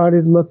 we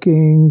started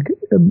looking,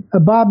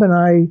 Bob and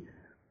I,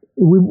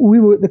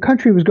 the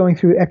country was going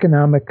through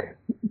economic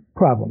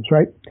problems,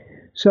 right?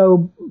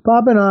 So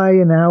Bob and I,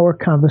 in our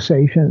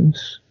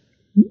conversations,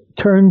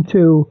 turned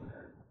to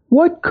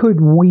what could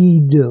we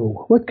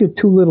do? What could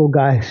two old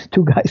guys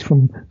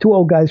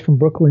from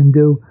Brooklyn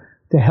do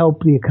to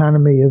help the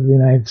economy of the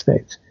United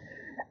States.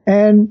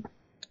 And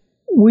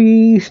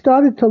we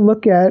started to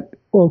look at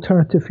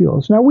alternative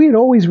fuels. Now, we had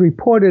always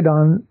reported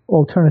on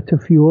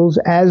alternative fuels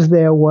as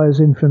there was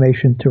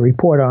information to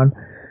report on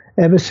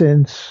ever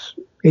since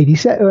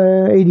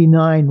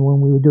 89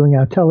 when we were doing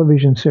our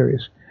television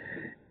series.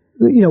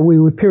 You know, we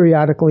would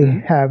periodically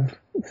have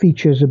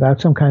features about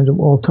some kinds of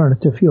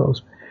alternative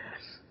fuels.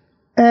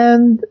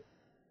 And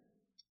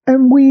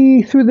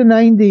we, through the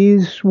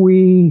 90s,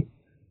 we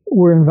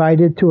were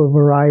invited to a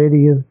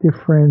variety of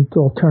different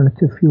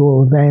alternative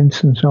fuel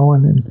events and so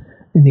on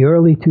in the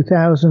early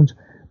 2000s.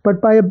 But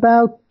by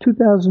about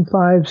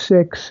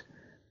 2005-06,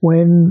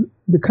 when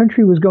the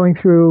country was going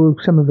through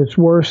some of its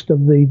worst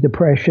of the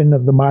depression,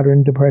 of the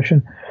modern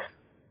depression,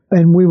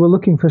 and we were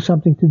looking for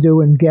something to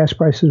do and gas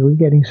prices were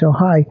getting so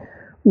high,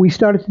 we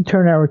started to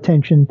turn our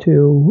attention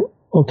to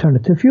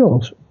alternative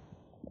fuels.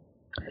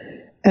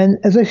 And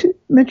as I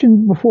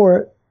mentioned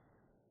before,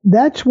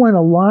 that's when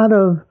a lot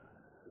of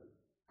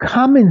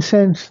common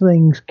sense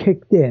things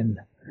kicked in.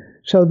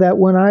 So that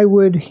when I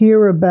would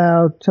hear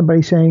about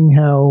somebody saying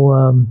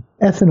how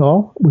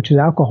ethanol, which is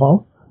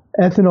alcohol,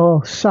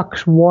 ethanol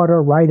sucks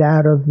water right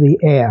out of the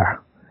air,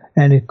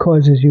 and it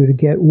causes you to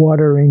get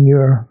water in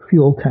your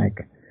fuel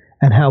tank,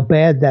 and how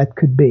bad that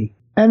could be.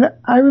 And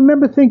I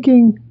remember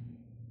thinking,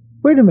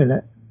 wait a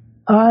minute,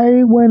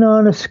 I went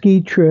on a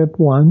ski trip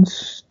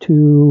once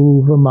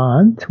to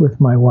Vermont with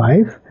my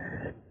wife,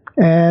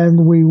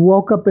 and we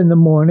woke up in the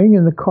morning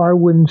and the car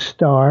wouldn't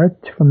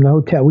start from the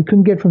hotel. We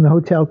couldn't get from the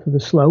hotel to the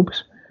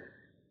slopes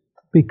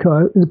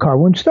because the car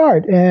wouldn't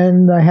start.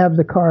 And I have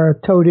the car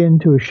towed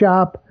into a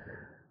shop.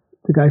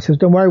 The guy says,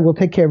 don't worry, we'll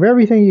take care of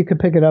everything. You can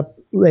pick it up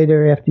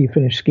later after you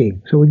finish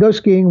skiing. So we go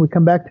skiing, we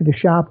come back to the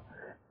shop.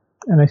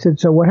 And I said,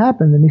 so what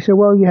happened? And he said,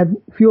 well, you had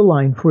fuel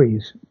line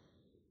freeze.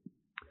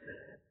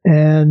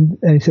 And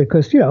he said,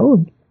 because, you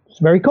know, it's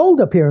very cold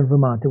up here in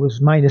Vermont. It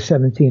was minus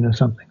 17 or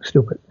something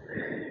stupid.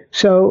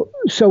 So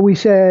I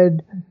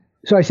said,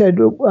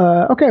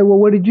 okay, well,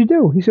 what did you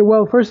do? He said,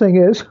 well, first thing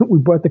is we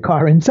brought the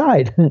car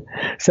inside.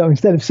 So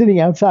instead of sitting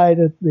outside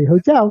at the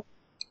hotel,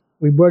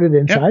 we brought it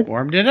inside. Yep,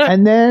 warmed it up.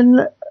 And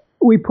then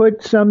we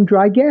put some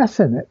dry gas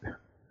in it.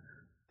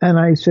 And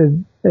I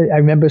said, I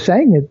remember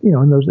saying it, you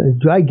know, in those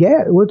dry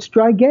gas, what's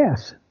dry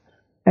gas?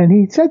 And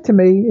he said to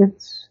me,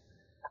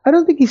 I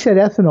don't think he said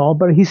ethanol,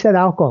 but he said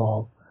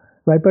alcohol,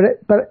 right?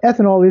 But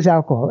ethanol is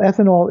alcohol.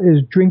 Ethanol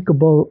is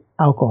drinkable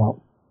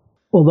alcohol.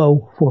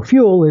 Although for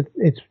fuel,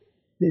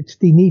 it's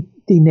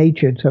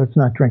denatured, so it's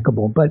not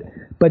drinkable. But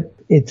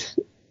it's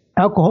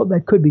alcohol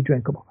that could be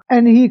drinkable.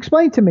 And he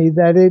explained to me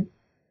that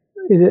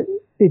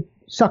it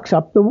sucks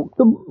up the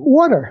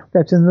water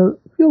that's in the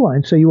fuel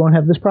line, so you won't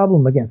have this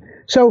problem again.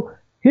 So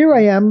here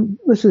I am.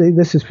 This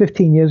is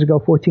 15 years ago,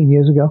 14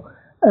 years ago,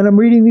 and I'm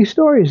reading these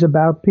stories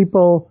about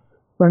people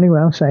running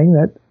around saying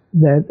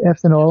that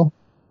ethanol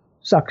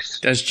sucks.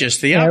 Does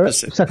just the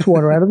opposite. Sucks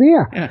water out of the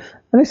air. Yeah.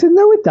 And I said,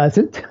 no, it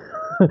doesn't.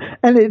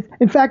 And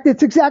in fact,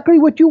 it's exactly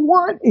what you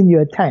want in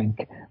your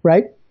tank,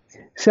 right?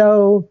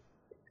 So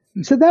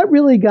that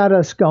really got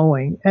us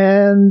going.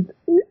 And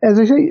as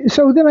I say,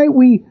 so then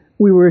we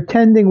were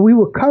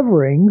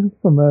covering,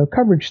 from a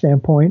coverage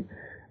standpoint,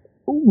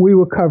 we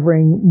were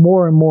covering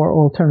more and more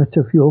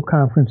alternative fuel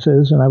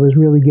conferences, and I was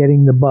really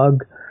getting the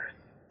bug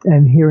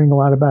and hearing a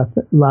lot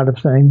of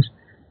things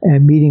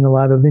and meeting a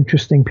lot of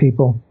interesting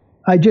people.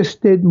 I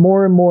just did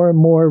more and more and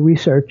more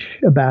research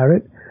about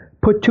it,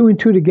 put two and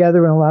two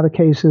together in a lot of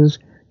cases,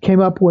 did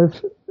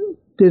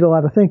a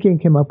lot of thinking,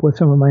 came up with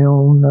some of my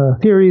own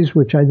theories,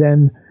 which I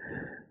then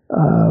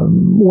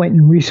went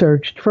and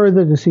researched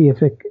further to see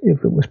if it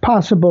was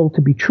possible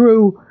to be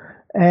true.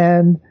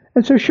 And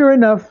so sure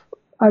enough,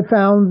 I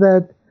found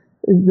that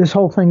this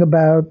whole thing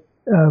about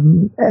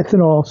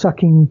ethanol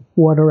sucking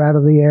water out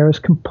of the air is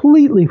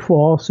completely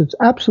false. It's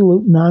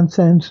absolute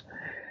nonsense.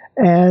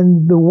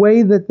 And the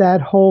way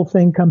that whole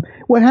thing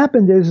what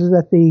happened is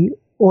that the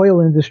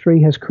oil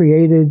industry has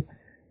created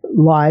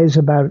lies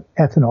about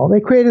ethanol. They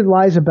created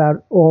lies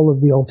about all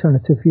of the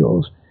alternative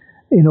fuels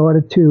in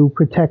order to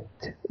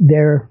protect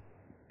their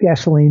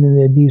gasoline and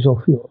their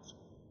diesel fuels.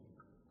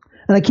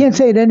 And I can't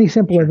say it any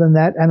simpler than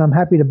that, and I'm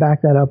happy to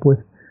back that up with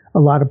a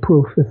lot of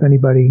proof if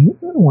anybody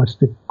wants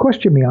to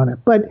question me on it.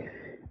 But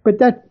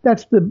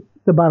that's the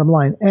bottom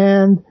line.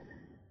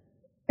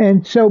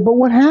 And so, but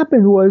what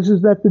happened was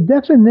that the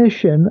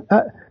definition,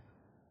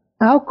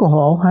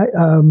 alcohol,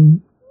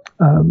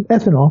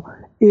 ethanol,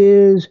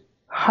 is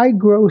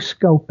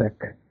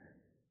hygroscopic.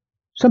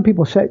 Some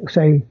people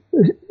say,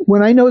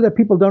 when I know that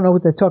people don't know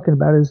what they're talking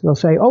about, is they'll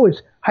say, oh,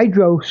 it's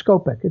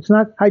hydroscopic. It's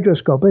not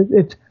hydroscopic.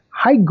 It's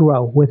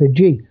hygro with a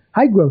G,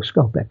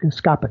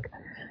 hygroscopic.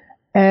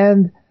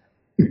 And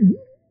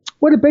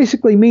what it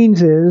basically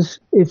means is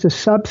it's a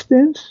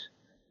substance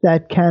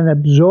that can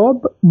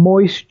absorb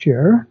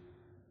moisture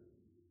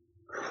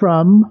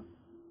from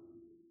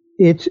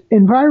its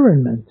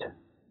environment.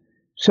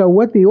 So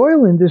what the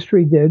oil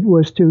industry did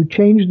was to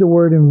change the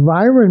word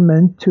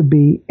environment to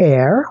be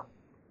air,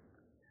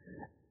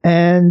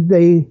 and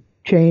they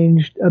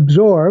changed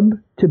absorb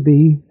to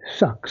be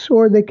sucks,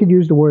 or they could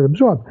use the word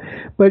absorb.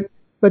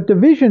 But the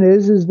vision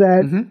is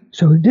that,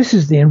 so this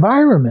is the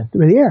environment,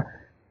 the air.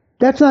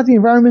 That's not the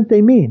environment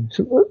they mean.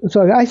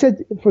 So I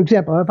said, for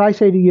example, if I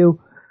say to you,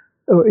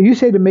 or you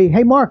say to me,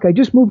 hey, Mark, I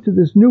just moved to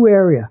this new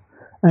area.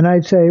 And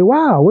I'd say,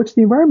 wow, what's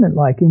the environment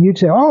like? And you'd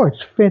say, oh,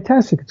 it's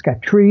fantastic. It's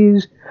got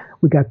trees.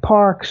 We got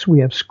parks. We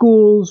have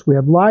schools. We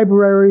have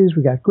libraries.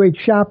 We got great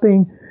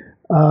shopping.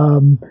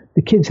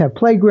 The kids have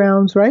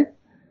playgrounds, right?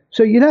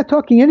 So you're not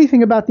talking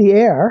anything about the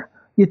air.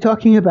 You're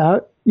talking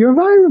about your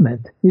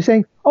environment. You're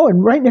saying, oh,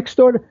 and right next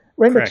door to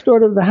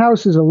the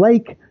house is a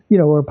lake,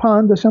 or a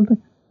pond or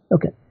something.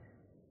 Okay.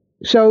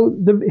 So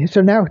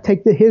now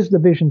here's the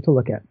vision to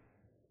look at.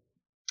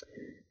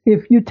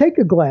 If you take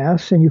a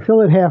glass and you fill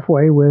it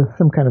halfway with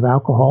some kind of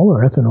alcohol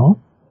or ethanol,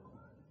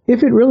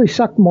 if it really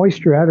sucked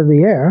moisture out of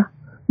the air,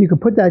 you could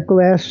put that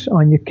glass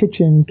on your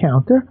kitchen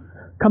counter,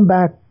 come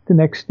back the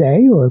next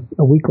day or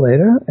a week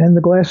later, and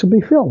the glass will be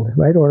filled,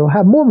 right? Or it'll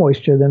have more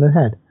moisture than it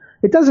had.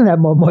 It doesn't have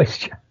more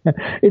moisture.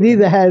 It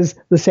either has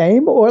the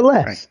same or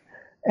less. Right.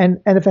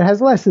 And if it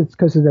has less, it's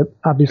because it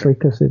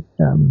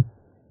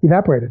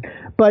evaporated.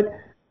 But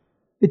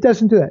it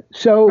doesn't do that.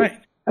 So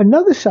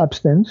another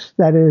substance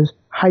that is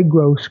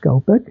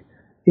hygroscopic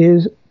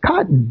is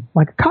cotton,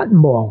 like a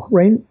cotton ball,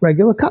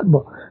 regular cotton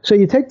ball. So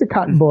you take the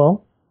cotton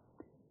ball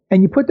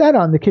and you put that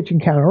on the kitchen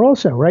counter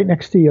also, right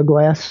next to your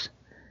glass.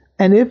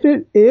 And if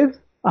a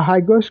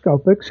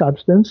hygroscopic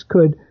substance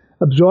could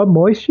absorb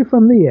moisture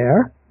from the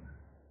air,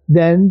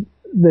 then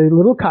the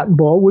little cotton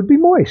ball would be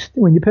moist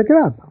when you pick it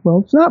up.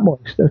 Well, it's not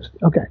moist. That's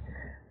okay.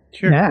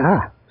 Sure.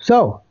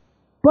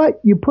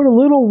 But you put a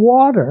little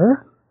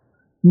water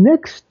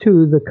next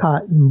to the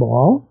cotton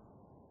ball,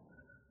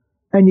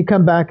 and you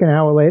come back an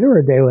hour later or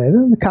a day later,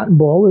 and the cotton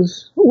ball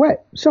is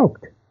wet,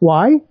 soaked.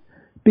 Why?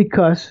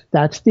 Because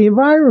that's the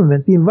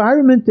environment. The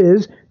environment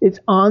is it's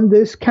on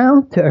this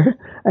counter,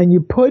 and you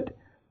put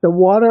the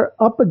water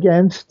up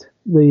against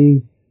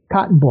the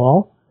cotton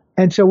ball,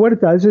 and so what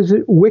it does is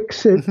it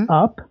wicks it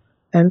up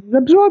and it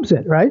absorbs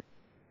it, right?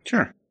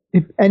 Sure.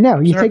 And now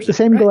you take the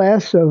same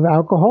glass of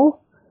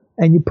alcohol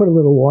and you put a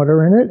little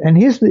water in it, and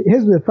here's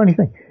the funny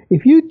thing.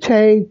 If you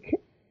take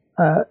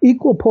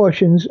equal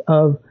portions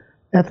of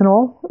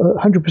ethanol,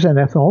 100%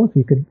 ethanol, if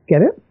you could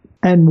get it,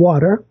 and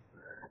water,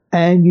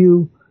 and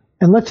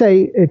let's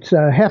say it's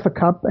half a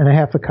cup and a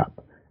half a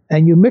cup,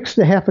 and you mix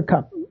the half a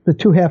cup, the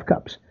 2 half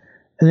cups,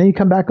 and then you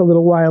come back a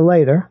little while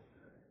later,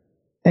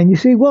 and you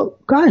see, well,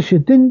 gosh,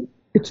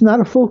 it's not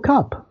a full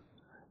cup.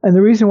 And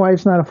the reason why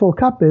it's not a full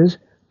cup is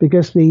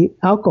because the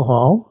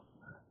alcohol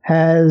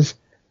has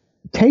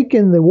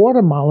taken the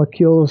water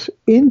molecules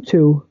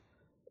into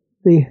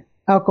the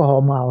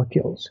alcohol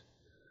molecules,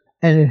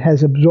 and it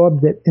has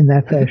absorbed it in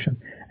that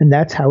fashion. And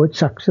that's how it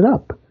sucks it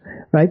up,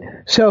 right?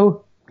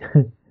 So,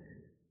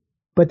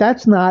 but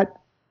that's not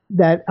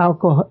that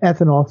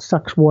ethanol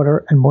sucks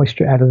water and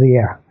moisture out of the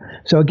air.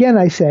 So again,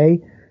 I say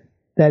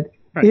that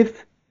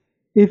if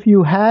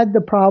you had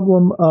the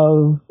problem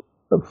of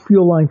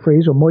fuel line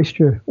freeze or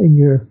moisture in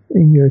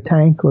your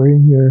tank or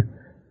in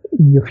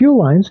your fuel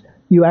lines,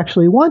 you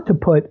actually want to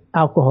put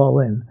alcohol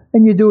in,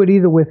 and you do it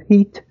either with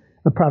heat,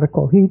 a product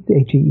called HEAT,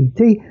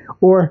 H-E-E-T,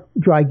 or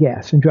dry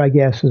gas, and dry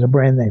gas is a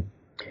brand name.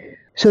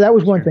 So that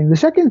was one thing. The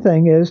second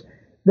thing is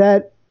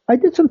that I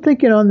did some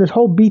thinking on this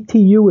whole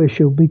BTU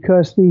issue,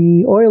 because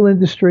the oil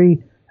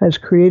industry has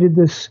created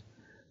this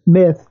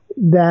myth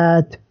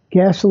that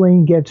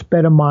gasoline gets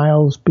better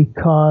miles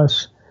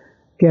because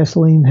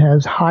gasoline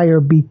has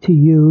higher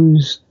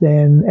BTUs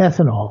than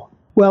ethanol.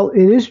 Well,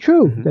 it is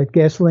true that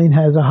gasoline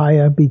has a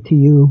higher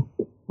BTU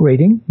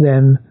rating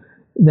than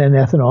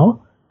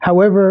ethanol.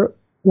 However,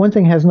 one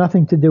thing has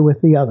nothing to do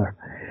with the other.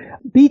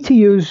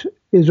 BTUs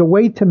is a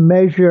way to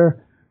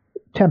measure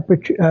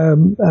temperature,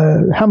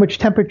 how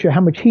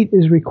much heat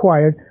is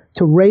required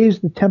to raise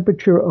the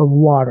temperature of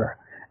water.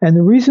 And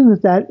the reason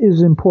that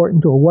is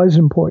important, or was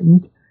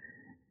important,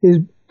 is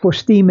for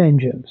steam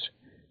engines.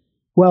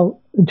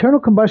 Well, internal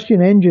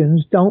combustion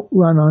engines don't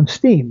run on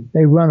steam.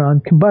 They run on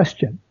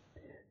combustion.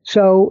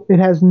 So it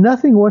has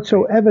nothing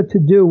whatsoever to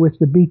do with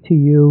the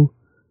BTU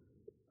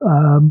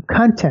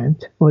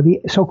content, or the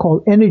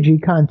so-called energy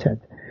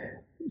content.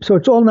 So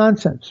it's all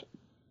nonsense.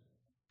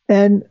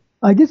 And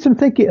I did some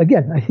thinking.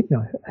 Again, I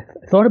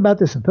thought about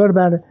this and thought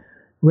about it,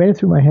 ran it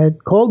through my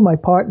head, called my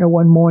partner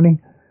one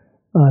morning.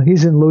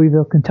 He's in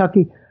Louisville,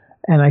 Kentucky.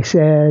 And I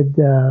said,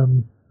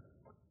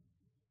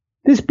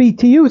 this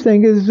BTU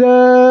thing is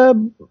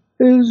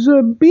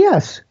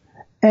BS.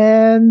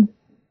 And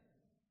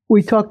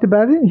we talked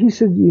about it. And he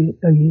said,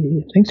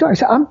 you think so? I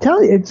said, I'm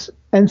telling you,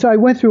 and so I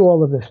went through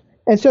all of this.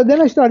 And so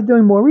then I started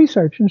doing more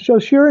research. And so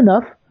sure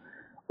enough,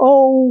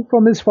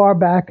 from as far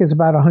back as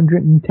about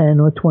 110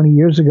 or 20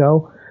 years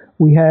ago,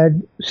 we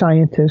had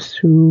scientists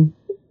some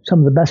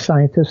of the best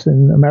scientists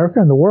in America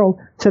and the world,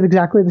 said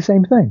exactly the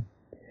same thing.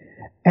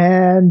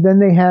 And then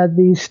they had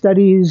these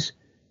studies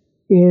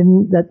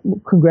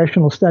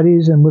congressional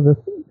studies, and with the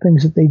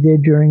things that they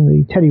did during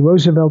the Teddy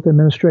Roosevelt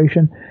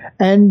administration.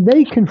 And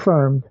they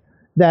confirmed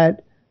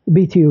that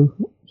BTU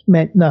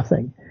meant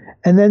nothing.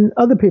 And then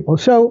other people.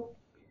 So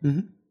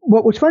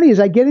what was funny is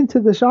I get into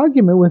this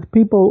argument with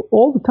people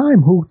all the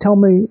time who tell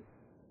me,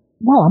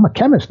 well, I'm a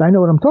chemist. I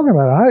know what I'm talking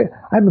about.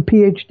 I have a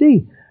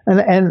PhD.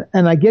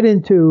 And I get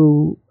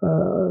into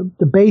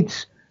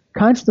debates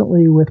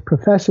constantly with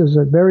professors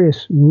at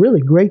various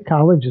really great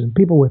colleges and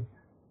people with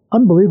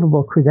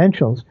unbelievable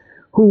credentials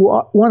who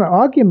want to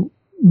argue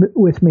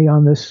with me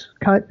on this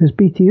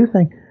BTU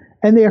thing.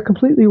 And they are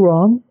completely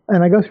wrong.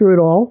 And I go through it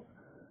all.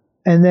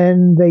 And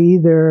then they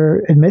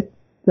either admit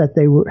that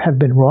they have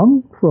been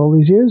wrong for all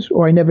these years,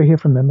 or I never hear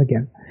from them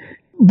again.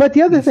 But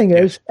the other thing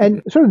is,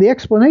 and sort of the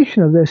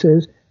explanation of this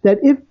is, that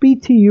if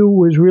BTU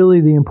was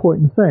really the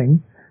important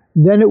thing,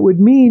 then it would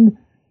mean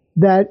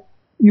that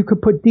you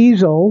could put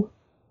diesel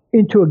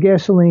into a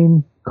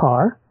gasoline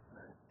car,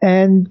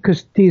 and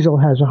because diesel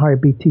has a higher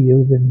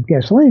BTU than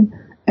gasoline,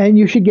 and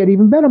you should get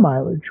even better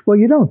mileage. Well,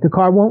 you don't. The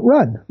car won't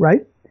run,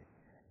 right?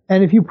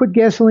 And if you put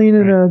gasoline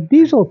in a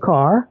diesel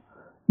car,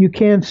 you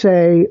can't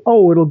say,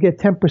 oh, it'll get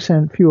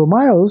 10% fewer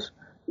miles.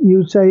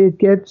 You say it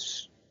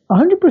gets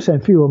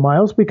 100% fewer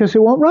miles because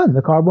it won't run.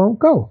 The car won't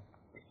go.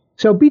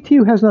 So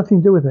BTU has nothing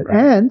to do with it.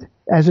 And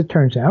as it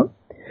turns out,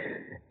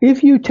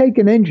 if you take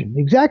an engine, the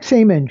exact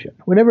same engine,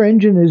 whatever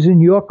engine is in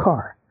your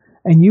car,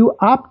 and you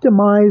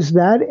optimize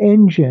that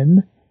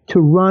engine to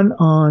run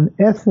on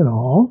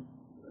ethanol,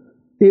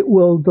 it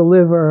will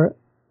deliver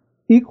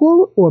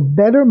equal or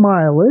better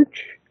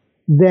mileage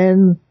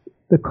than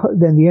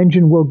the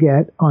engine will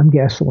get on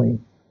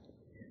gasoline.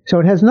 So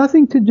it has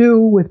nothing to do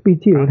with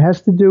BTU. It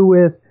has to do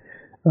with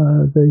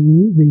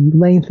the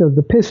length of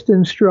the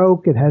piston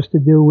stroke. It has to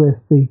do with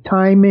the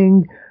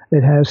timing.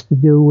 It has to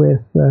do with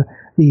the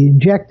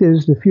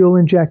injectors, the fuel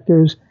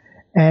injectors,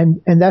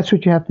 and that's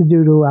what you have to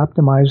do to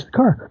optimize the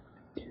car.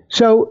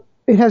 So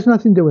it has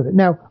nothing to do with it.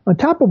 Now, on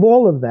top of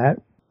all of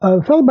that, a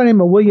fellow by the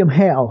name of William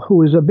Hale, who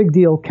was a big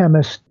deal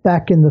chemist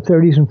back in the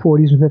 30s and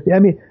 40s and 50s, I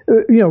mean,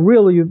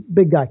 really a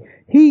big guy.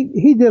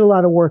 He did a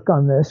lot of work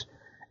on this,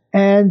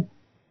 and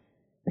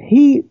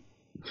he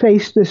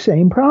faced the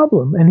same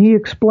problem. And he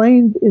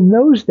explained in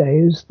those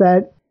days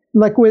that,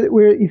 like,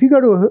 if you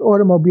go to an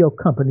automobile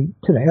company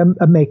today, an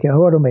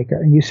automaker,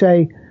 and you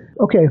say,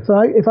 okay,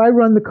 if I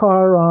run the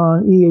car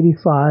on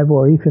E85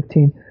 or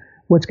E15,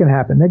 what's going to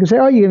happen? They can say,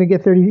 oh, you're going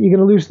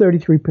to lose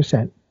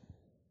 33%,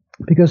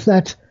 because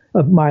that's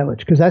of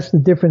mileage, because that's the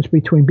difference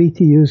between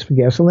BTUs for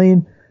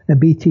gasoline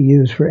and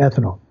BTUs for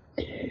ethanol.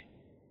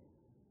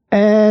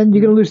 And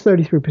you're going to lose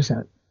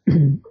 33%.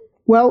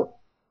 Well,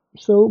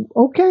 so,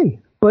 okay.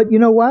 But you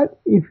know what?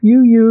 If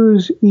you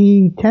use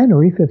E10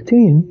 or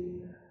E15,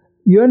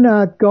 you're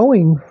not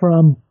going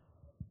from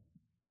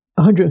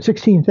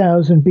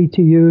 116,000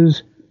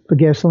 BTUs for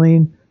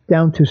gasoline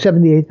down to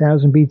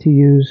 78,000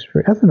 BTUs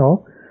for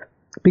ethanol,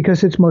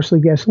 because it's mostly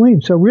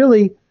gasoline. So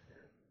really,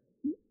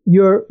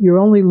 you're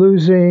only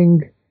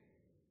losing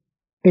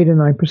 8 or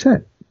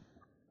 9%,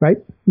 right?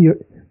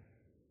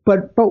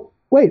 But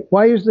wait,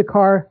 why is the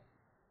car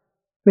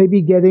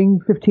maybe getting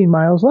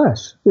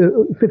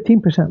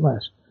 15%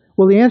 less?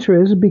 Well, the answer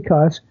is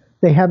because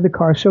they have the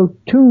car so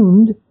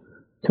tuned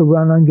to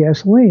run on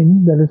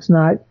gasoline that it's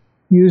not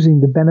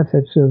using the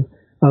benefits of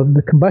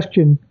the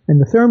combustion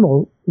and the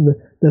thermal,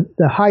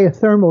 the higher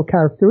thermal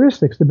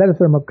characteristics, the better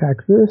thermal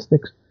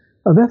characteristics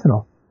of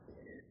ethanol.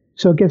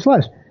 So it gets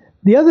less.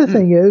 The other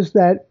thing is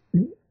that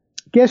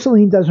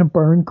gasoline doesn't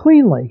burn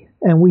cleanly.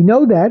 And we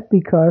know that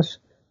because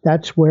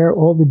that's where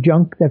all the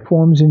junk that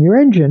forms in your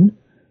engine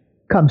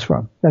comes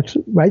from. That's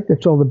right.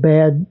 That's all the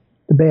bad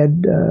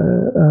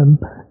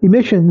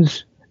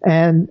emissions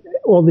and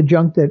all the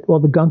gunk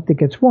that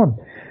gets formed.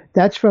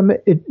 That's from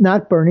it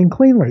not burning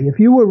cleanly. If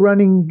you were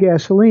running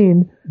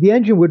gasoline, the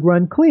engine would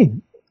run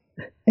clean,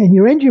 and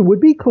your engine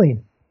would be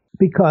clean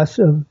because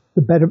of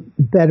the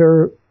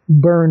better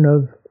burn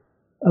of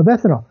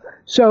ethanol.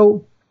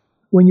 So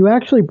when you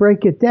actually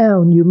break it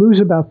down, you lose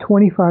about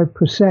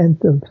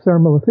 25% of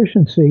thermal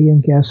efficiency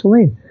in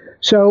gasoline.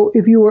 So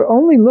if you were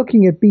only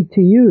looking at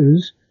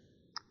BTUs,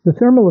 the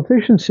thermal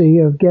efficiency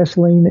of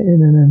gasoline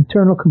in an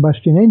internal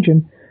combustion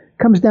engine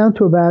comes down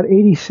to about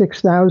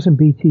 86,000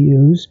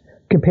 BTUs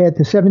compared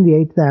to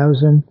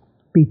 78,000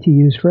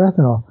 BTUs for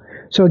ethanol.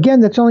 So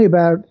again, that's only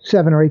about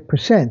 7 or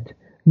 8%,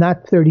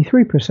 not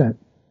 33%.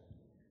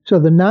 So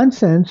the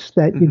nonsense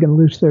that you're going to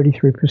lose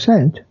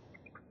 33%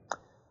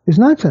 is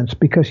nonsense,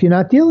 because you're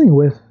not dealing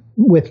with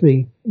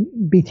the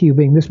BTU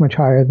being this much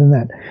higher than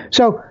that.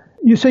 So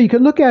you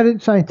can look at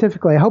it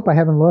scientifically. I hope I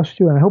haven't lost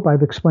you, and I hope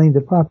I've explained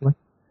it properly.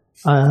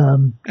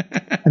 And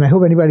I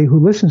hope anybody who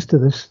listens to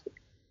this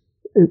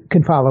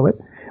can follow it.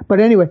 But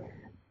anyway,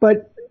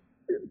 but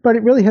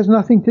it really has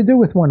nothing to do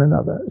with one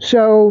another.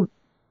 So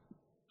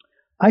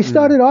I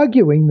started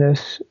arguing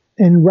this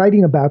and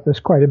writing about this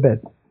quite a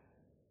bit.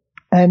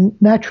 And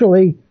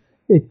naturally,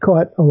 it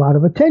caught a lot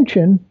of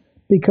attention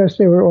because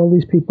there were all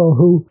these people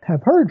who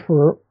have heard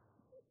for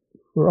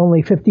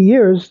only 50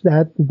 years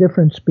that the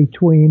difference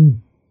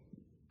between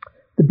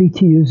the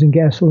BTUs in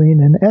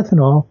gasoline and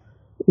ethanol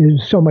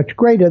is so much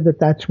greater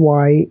that's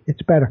why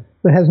it's better.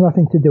 But it has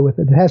nothing to do with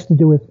it. It has to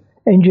do with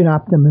engine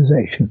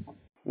optimization.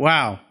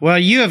 Wow. Well,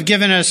 you have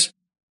given us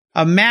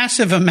a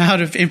massive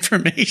amount of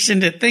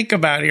information to think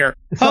about here.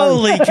 Sorry.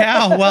 Holy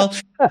cow. Well,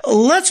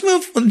 let's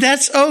move.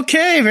 That's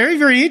okay. Very,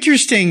 very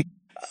interesting.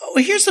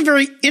 Here's a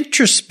very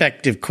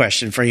introspective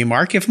question for you,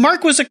 Mark. If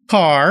Mark was a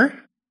car,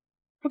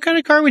 what kind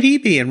of car would he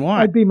be and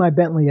why? I'd be my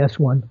Bentley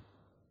S1.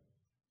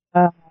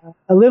 A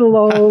little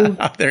old.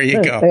 There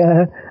you go.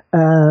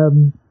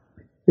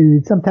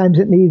 Sometimes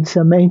it needs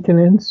some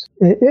maintenance.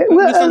 With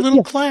a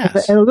little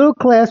class. And a little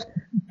class.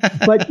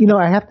 But,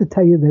 I have to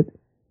tell you that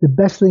the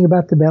best thing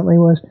about the Bentley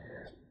was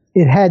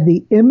it had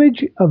the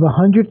image of a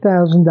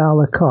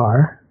 $100,000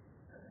 car,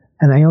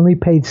 and I only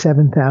paid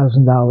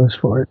 $7,000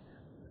 for it.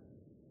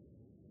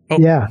 Oh,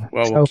 yeah.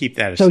 Well, we'll keep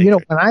that a secret.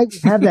 secret. When I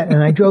have that,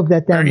 and I drove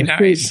that down the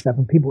street and stuff,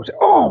 and people would say,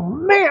 "Oh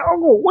man,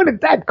 what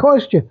did that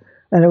cost you?"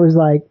 And it was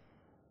like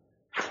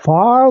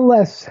far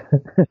less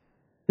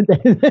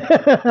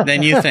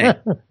than you think.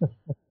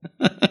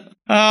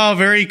 Oh,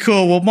 very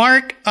cool. Well,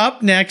 Mark,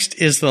 up next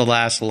is the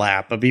last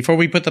lap. But before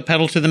we put the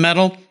pedal to the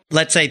metal,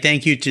 let's say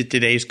thank you to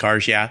today's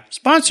Cars Yeah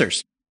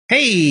sponsors.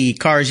 Hey,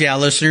 Cars Yeah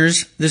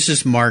listeners, this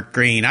is Mark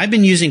Green. I've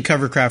been using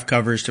Covercraft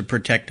covers to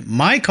protect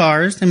my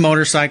cars and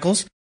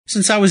motorcycles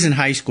since I was in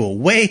high school,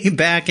 way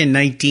back in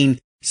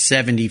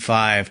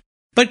 1975.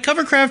 But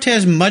Covercraft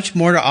has much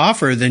more to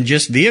offer than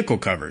just vehicle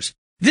covers.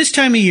 This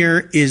time of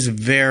year is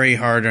very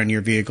hard on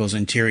your vehicle's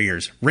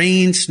interiors.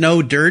 Rain,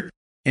 snow, dirt,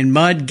 and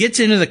mud gets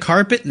into the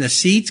carpet and the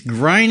seats,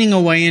 grinding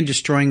away and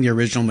destroying the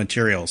original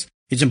materials.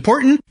 It's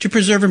important to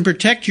preserve and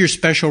protect your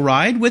special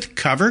ride with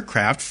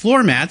Covercraft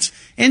floor mats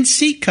and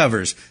seat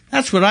covers.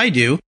 That's what I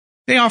do.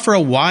 They offer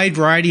a wide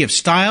variety of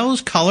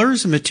styles,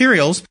 colors, and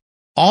materials,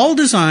 all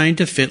designed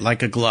to fit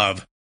like a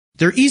glove.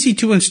 They're easy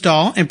to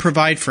install and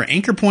provide for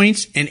anchor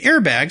points and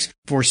airbags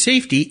for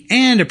safety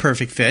and a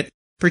perfect fit.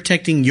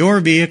 Protecting your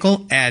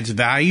vehicle adds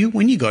value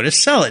when you go to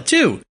sell it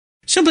too.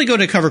 Simply go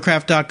to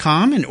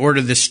covercraft.com and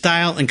order the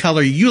style and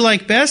color you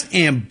like best,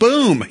 and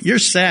boom, you're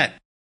set.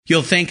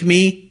 You'll thank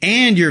me,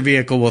 and your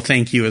vehicle will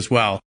thank you as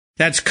well.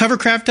 That's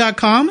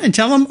covercraft.com, and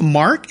tell them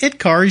Mark at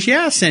Cars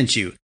Yeah sent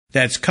you.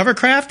 That's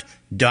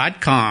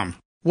covercraft.com.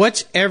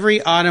 What's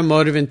every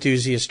automotive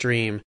enthusiast's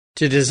dream?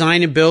 To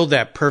design and build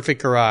that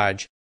perfect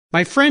garage.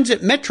 My friends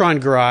at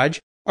Metron Garage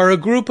are a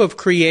group of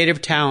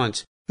creative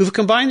talents who've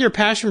combined their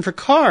passion for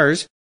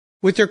cars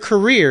with their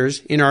careers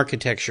in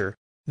architecture.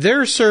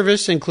 Their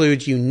service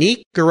includes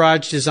unique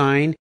garage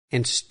design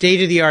and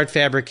state-of-the-art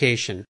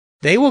fabrication.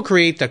 They will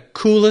create the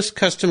coolest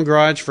custom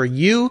garage for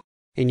you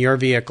and your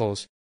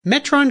vehicles.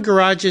 Metron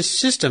Garage's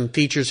system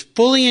features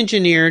fully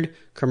engineered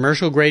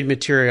commercial-grade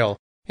material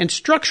and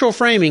structural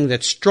framing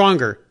that's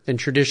stronger than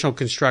traditional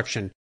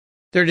construction.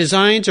 Their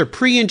designs are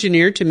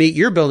pre-engineered to meet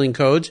your building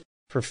codes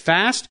for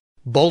fast,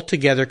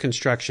 bolt-together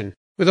construction.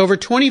 With over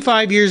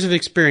 25 years of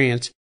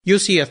experience, you'll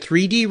see a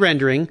 3D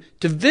rendering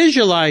to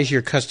visualize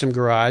your custom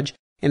garage,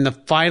 and the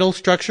final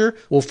structure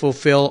will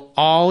fulfill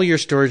all your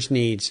storage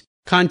needs.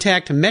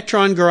 Contact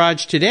Metron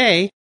Garage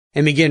today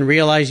and begin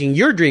realizing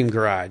your dream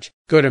garage.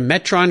 Go to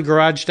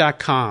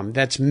metrongarage.com.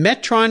 That's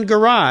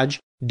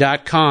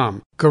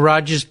metrongarage.com.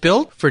 Garage is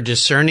built for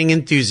discerning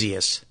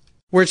enthusiasts.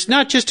 Where it's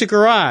not just a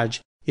garage,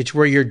 it's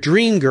where your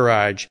dream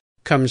garage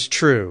comes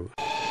true.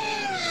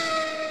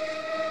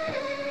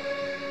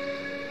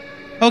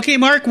 Okay,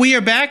 Mark, we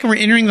are back and we're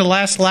entering the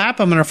last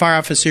lap. I'm going to fire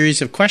off a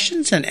series of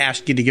questions and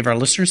ask you to give our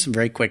listeners some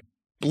very quick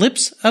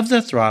blips of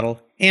the throttle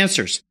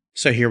answers.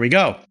 So here we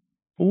go.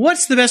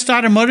 What's the best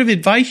automotive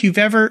advice you've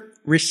ever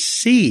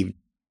received?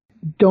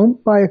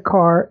 Don't buy a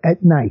car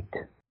at night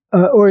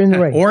or in the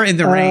rain. Or in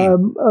the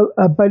rain.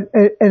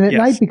 At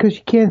night, because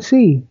you can't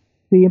see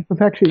the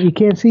imperfection. You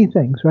can't see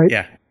things, right?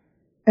 Yeah.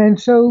 And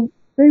so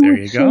they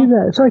would say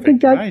that. So I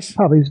think that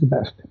probably is the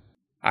best.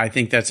 I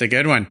think that's a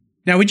good one.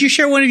 Now, would you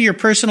share one of your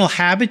personal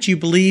habits you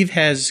believe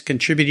has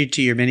contributed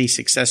to your many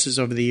successes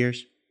over the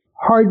years?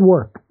 Hard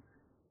work.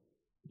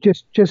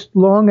 Just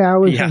long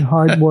hours and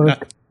hard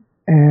work.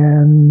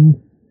 And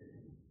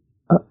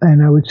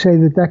I would say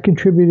that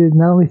contributed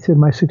not only to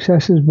my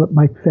successes, but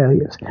my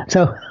failures.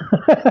 So.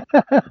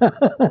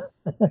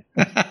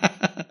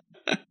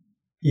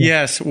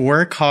 Yes,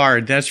 work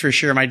hard. That's for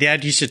sure. My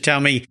dad used to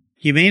tell me,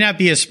 you may not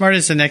be as smart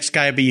as the next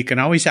guy, but you can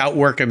always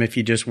outwork him if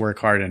you just work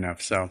hard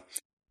enough. So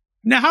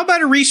now, how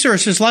about a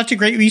resource? There's lots of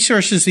great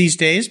resources these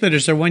days, but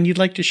is there one you'd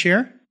like to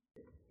share?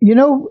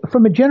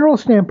 From a general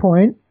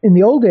standpoint, in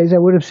the old days, I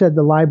would have said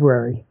the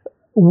library.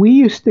 We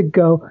used to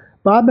go,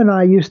 Bob and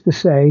I used to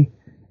say,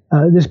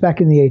 this back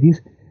in the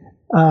 80s,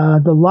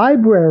 the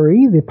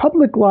library, the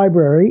public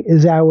library,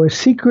 is our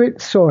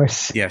secret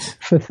source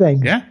for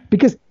things. Yeah.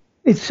 Because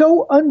it's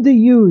so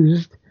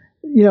underused,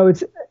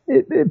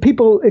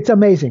 it's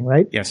amazing,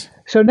 right? Yes.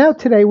 So now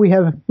today we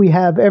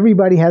have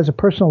everybody has a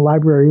personal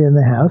library in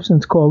the house, and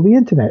it's called the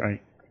internet.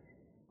 Right.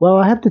 Well,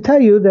 I have to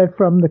tell you that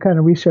from the kind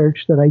of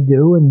research that I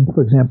do, and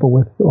for example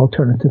with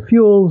alternative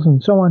fuels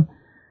and so on,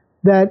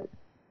 that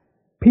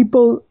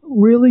people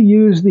really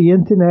use the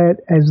internet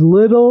as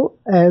little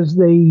as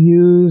they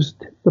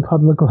used the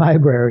public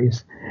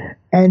libraries.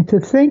 And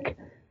to think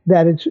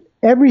that it's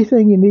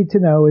everything you need to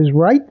know is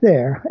right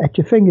there at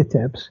your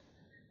fingertips,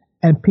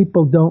 and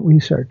people don't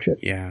research it.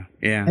 Yeah.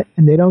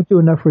 And they don't do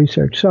enough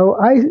research. So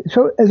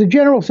as a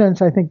general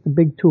sense, I think the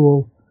big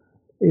tool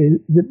is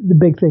the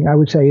big thing I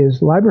would say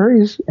is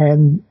libraries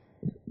and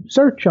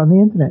search on the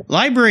internet.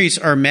 Libraries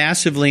are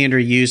massively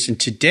underused, and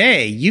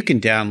today you can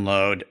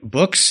download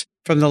books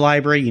from the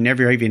library. You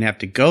never even have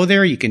to go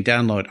there. You can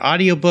download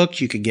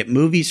audiobooks. You can get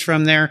movies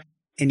from there.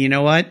 And you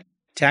know what?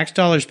 Tax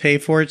dollars pay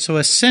for it. So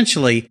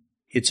essentially,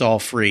 it's all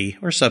free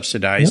or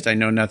subsidized. Yep. I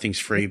know nothing's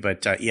free,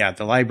 but the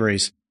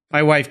libraries.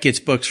 My wife gets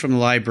books from the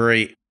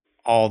library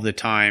all the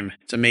time.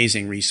 It's an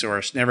amazing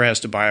resource. Never has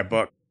to buy a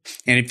book.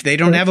 And if they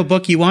don't have a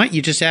book you want,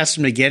 you just ask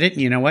them to get it.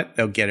 And you know what?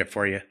 They'll get it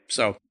for you.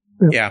 So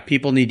yeah,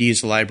 people need to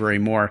use the library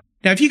more.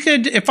 Now,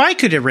 if I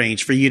could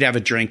arrange for you to have a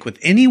drink with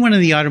anyone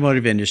in the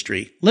automotive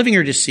industry, living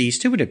or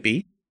deceased, who would it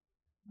be?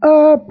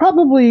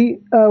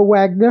 Probably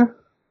Wagner,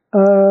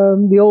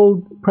 the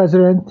old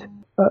president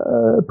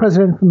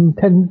from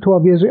 10,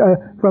 12 years,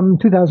 from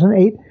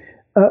 2008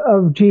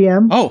 of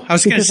GM. Oh, I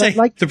was going to say,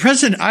 the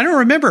president, I don't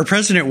remember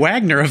President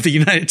Wagner of the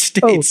United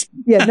States. Oh,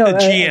 yeah, no.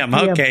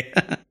 GM, okay.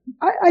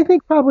 I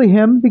think probably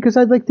him, because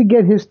I'd like to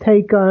get his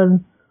take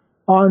on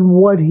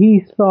what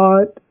he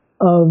thought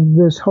of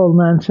this whole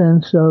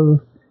nonsense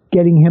of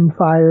getting him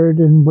fired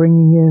and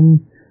bringing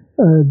in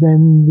a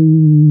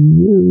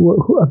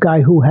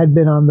guy who had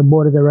been on the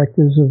board of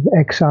directors of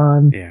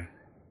Exxon,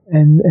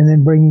 and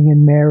then bringing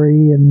in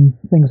Mary and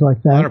things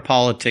like that. A lot of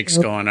politics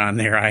going on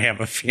there, I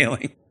have a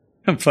feeling.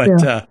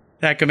 But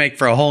that could make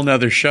for a whole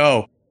nother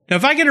show. Now,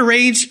 if I could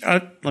arrange,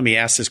 let me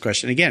ask this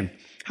question again.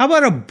 How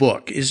about a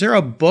book? Is there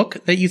a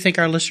book that you think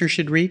our listeners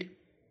should read?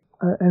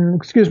 And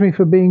excuse me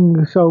for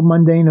being so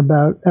mundane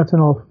about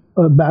ethanol,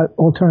 about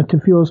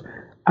alternative fuels.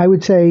 I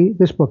would say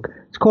this book.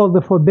 It's called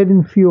The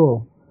Forbidden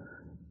Fuel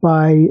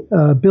by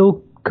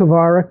Bill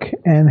Kovarik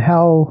and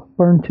Hal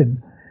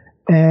Burnton.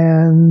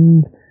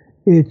 And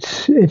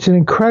it's an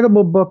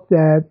incredible book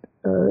that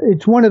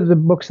it's one of the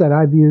books that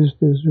I've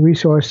used as a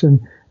resource, and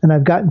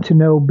I've gotten to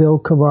know Bill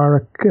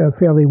Kovarik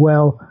fairly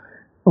well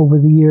over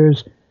the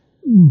years.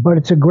 But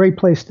it's a great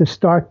place to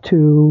start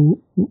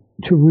to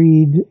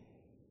read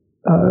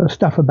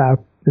stuff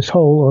about this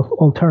whole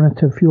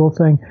alternative fuel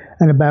thing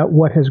and about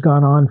what has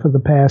gone on for the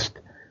past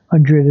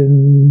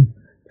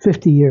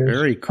 150 years.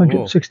 Very cool.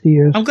 160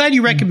 years. I'm glad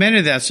you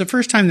recommended that. It's the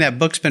first time that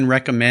book's been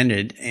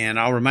recommended. And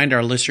I'll remind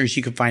our listeners,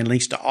 you can find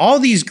links to all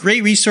these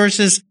great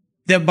resources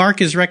that Mark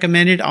has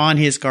recommended on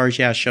his Cars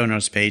Yeah show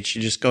notes page.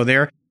 You just go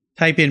there,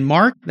 type in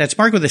Mark. That's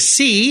Mark with a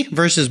C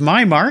versus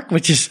my Mark,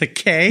 which is a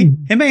K,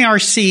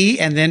 M-A-R-C,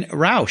 and then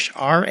Rauch,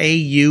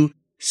 R-A-U-C-H.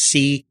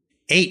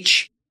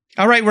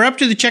 All right, we're up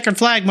to the checkered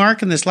flag,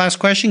 Mark, and this last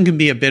question can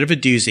be a bit of a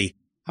doozy.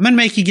 I'm going to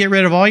make you get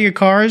rid of all your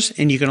cars,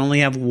 and you can only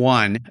have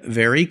one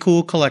very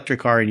cool collector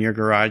car in your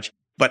garage,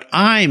 but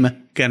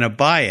I'm going to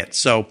buy it.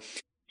 So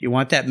you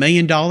want that $1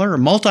 million or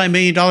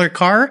multi-million-dollar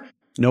car?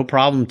 No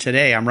problem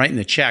today. I'm writing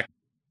the check.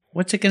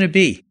 What's it going to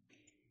be?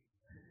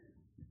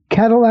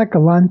 Cadillac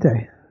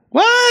Alante.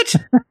 What?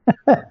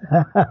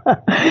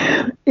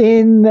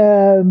 In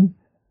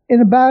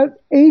about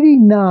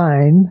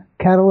 89,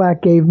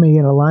 Cadillac gave me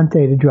an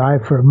Alante to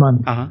drive for a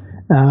month. Uh-huh.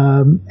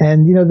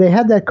 And, they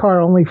had that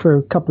car only for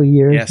a couple of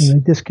years,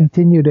 and they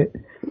discontinued it.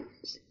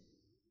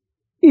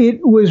 It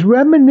was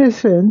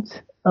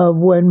reminiscent of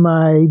when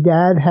my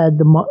dad had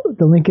the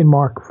Lincoln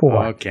Mark IV.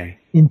 Oh, okay.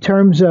 In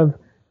terms of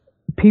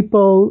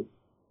people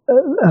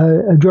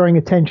drawing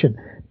attention.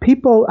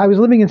 I was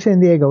living in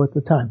San Diego at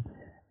the time,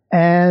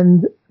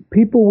 and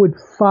people would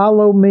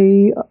follow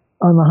me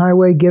on the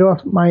highway, get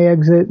off my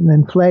exit, and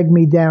then flag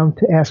me down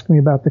to ask me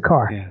about the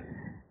car. Yeah.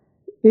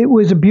 It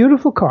was a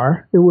beautiful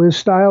car. It was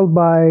styled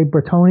by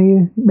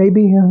Bertoni,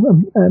 maybe,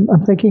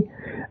 I'm thinking.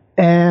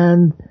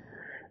 And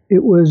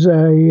it was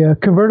a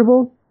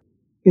convertible.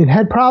 It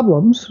had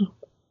problems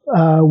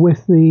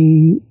with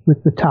the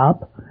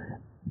top,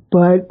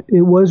 but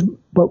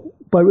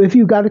if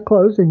you got it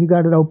closed and you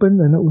got it open,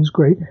 then it was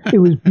great. It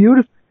was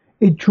beautiful.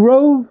 It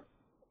drove,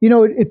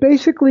 it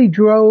basically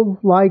drove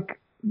like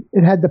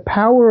it had the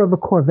power of a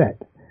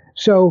Corvette.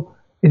 So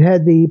it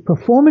had the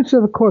performance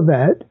of a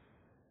Corvette,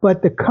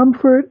 but the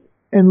comfort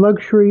and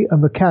luxury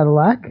of a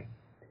Cadillac.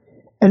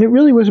 And it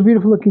really was a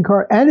beautiful looking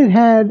car. And it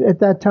had,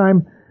 at that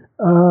time,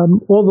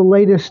 all the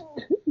latest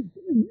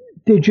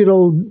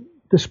digital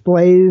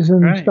displays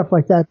and stuff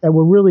like that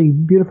were really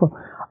beautiful.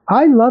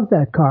 I loved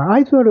that car.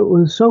 I thought it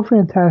was so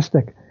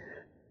fantastic.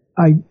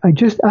 I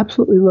just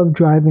absolutely loved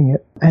driving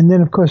it. And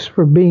then, of course,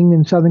 for being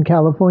in Southern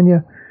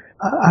California,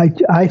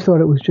 I thought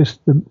it was just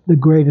the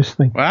greatest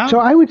thing. Wow. So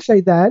I would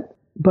say that,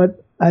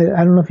 but I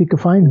don't know if you could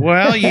find it.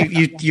 Well,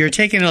 you're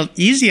taking it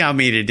easy on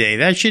me today.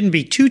 That shouldn't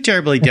be too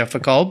terribly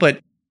difficult, but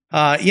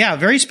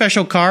very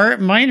special car.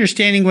 My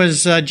understanding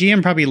was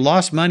GM probably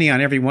lost money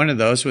on every one of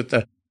those with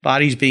the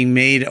bodies being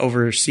made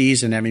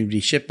overseas and having to be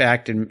shipped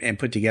back and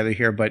put together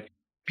here. But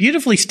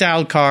beautifully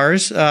styled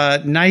cars,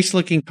 nice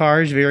looking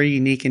cars, very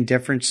unique and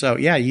different. So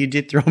yeah, you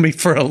did throw me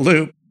for a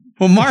loop.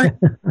 Well, Mark,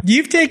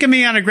 you've taken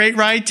me on a great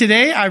ride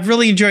today. I've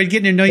really enjoyed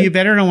getting to know you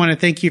better, and I want to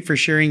thank you for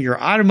sharing your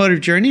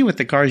automotive journey with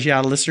the Cars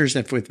Yeah listeners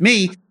and with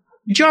me.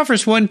 Would you offer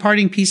us one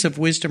parting piece of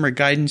wisdom or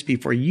guidance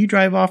before you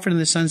drive off into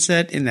the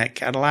sunset in that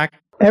Cadillac?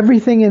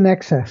 Everything in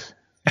excess.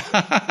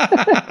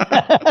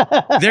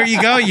 There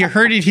you go. You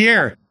heard it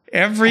here.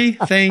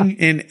 Everything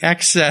in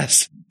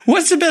excess.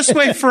 What's the best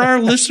way for our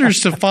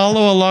listeners to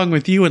follow along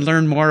with you and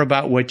learn more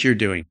about what you're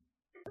doing?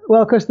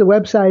 Well, because the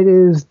website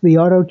is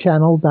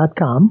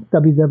theautochannel.com,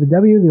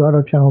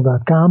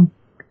 www.theautochannel.com.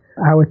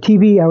 Our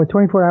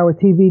 24-hour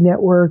TV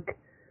network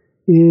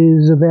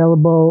is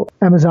available,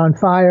 Amazon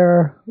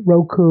Fire,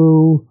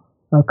 Roku,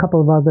 a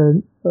couple of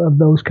other of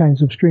those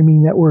kinds of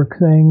streaming network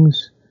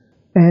things,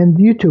 and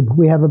YouTube.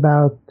 We have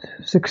about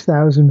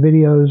 6,000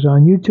 videos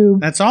on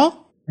YouTube. That's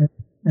all?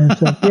 And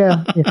so,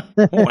 yeah.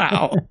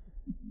 Wow.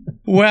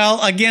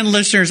 Well, again,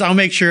 listeners, I'll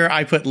make sure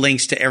I put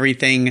links to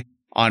everything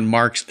on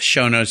Mark's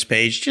show notes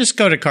page. Just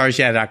go to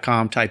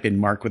carsyeah.com, type in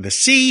Mark with a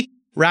C,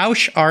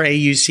 Rauch,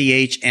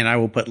 R-A-U-C-H, and I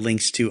will put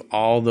links to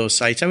all those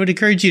sites. I would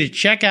encourage you to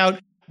check out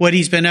what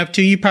he's been up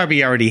to. You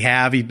probably already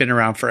have. He's been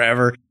around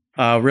forever.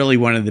 Really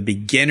one of the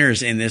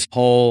beginners in this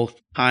whole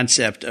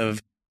concept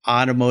of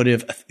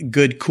automotive,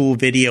 good, cool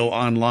video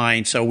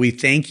online. So we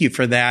thank you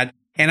for that.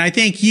 And I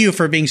thank you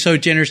for being so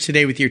generous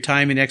today with your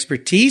time and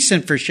expertise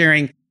and for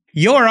sharing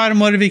your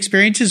automotive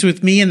experiences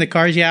with me and the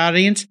Cars Yeah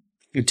audience.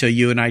 Until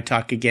you and I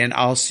talk again,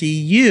 I'll see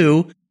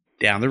you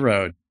down the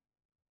road.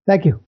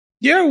 Thank you.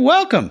 You're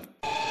welcome.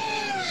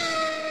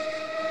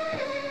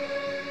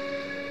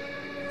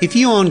 If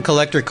you own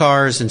collector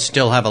cars and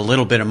still have a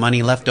little bit of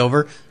money left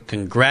over,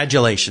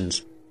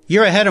 congratulations.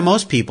 You're ahead of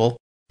most people.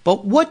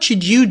 But what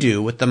should you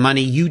do with the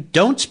money you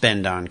don't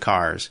spend on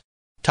cars?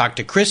 Talk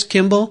to Chris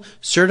Kimball,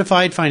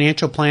 Certified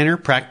Financial Planner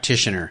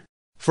Practitioner.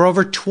 For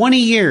over 20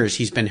 years,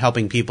 he's been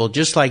helping people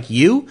just like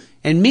you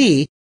and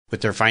me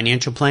with their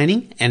financial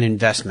planning and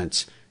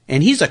investments.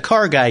 And he's a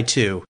car guy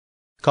too.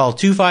 Call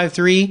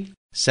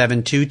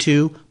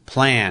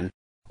 253-722-PLAN.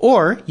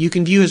 Or you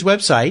can view his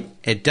website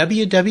at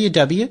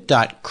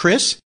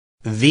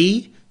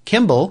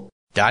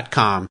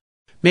www.chrisvkimball.com.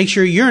 Make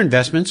sure your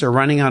investments are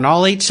running on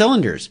all 8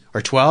 cylinders,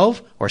 or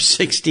 12, or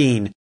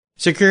 16.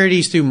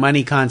 Securities through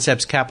Money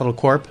Concepts Capital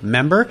Corp.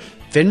 Member,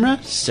 FINRA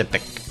SIPC.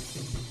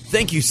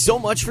 Thank you so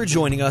much for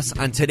joining us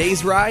on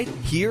today's ride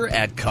here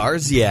at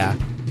Cars Yeah.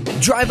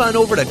 Drive on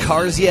over to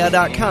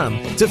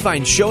carsyeah.com to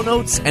find show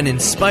notes and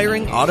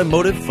inspiring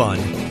automotive fun.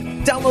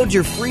 Download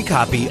your free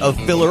copy of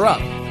Filler Up,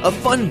 a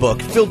fun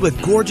book filled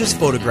with gorgeous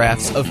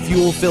photographs of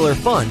fuel filler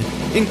fun,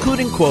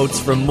 including quotes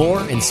from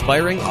more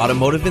inspiring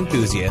automotive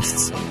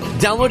enthusiasts.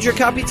 Download your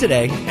copy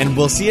today, and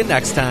we'll see you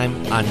next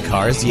time on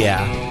Cars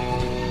Yeah.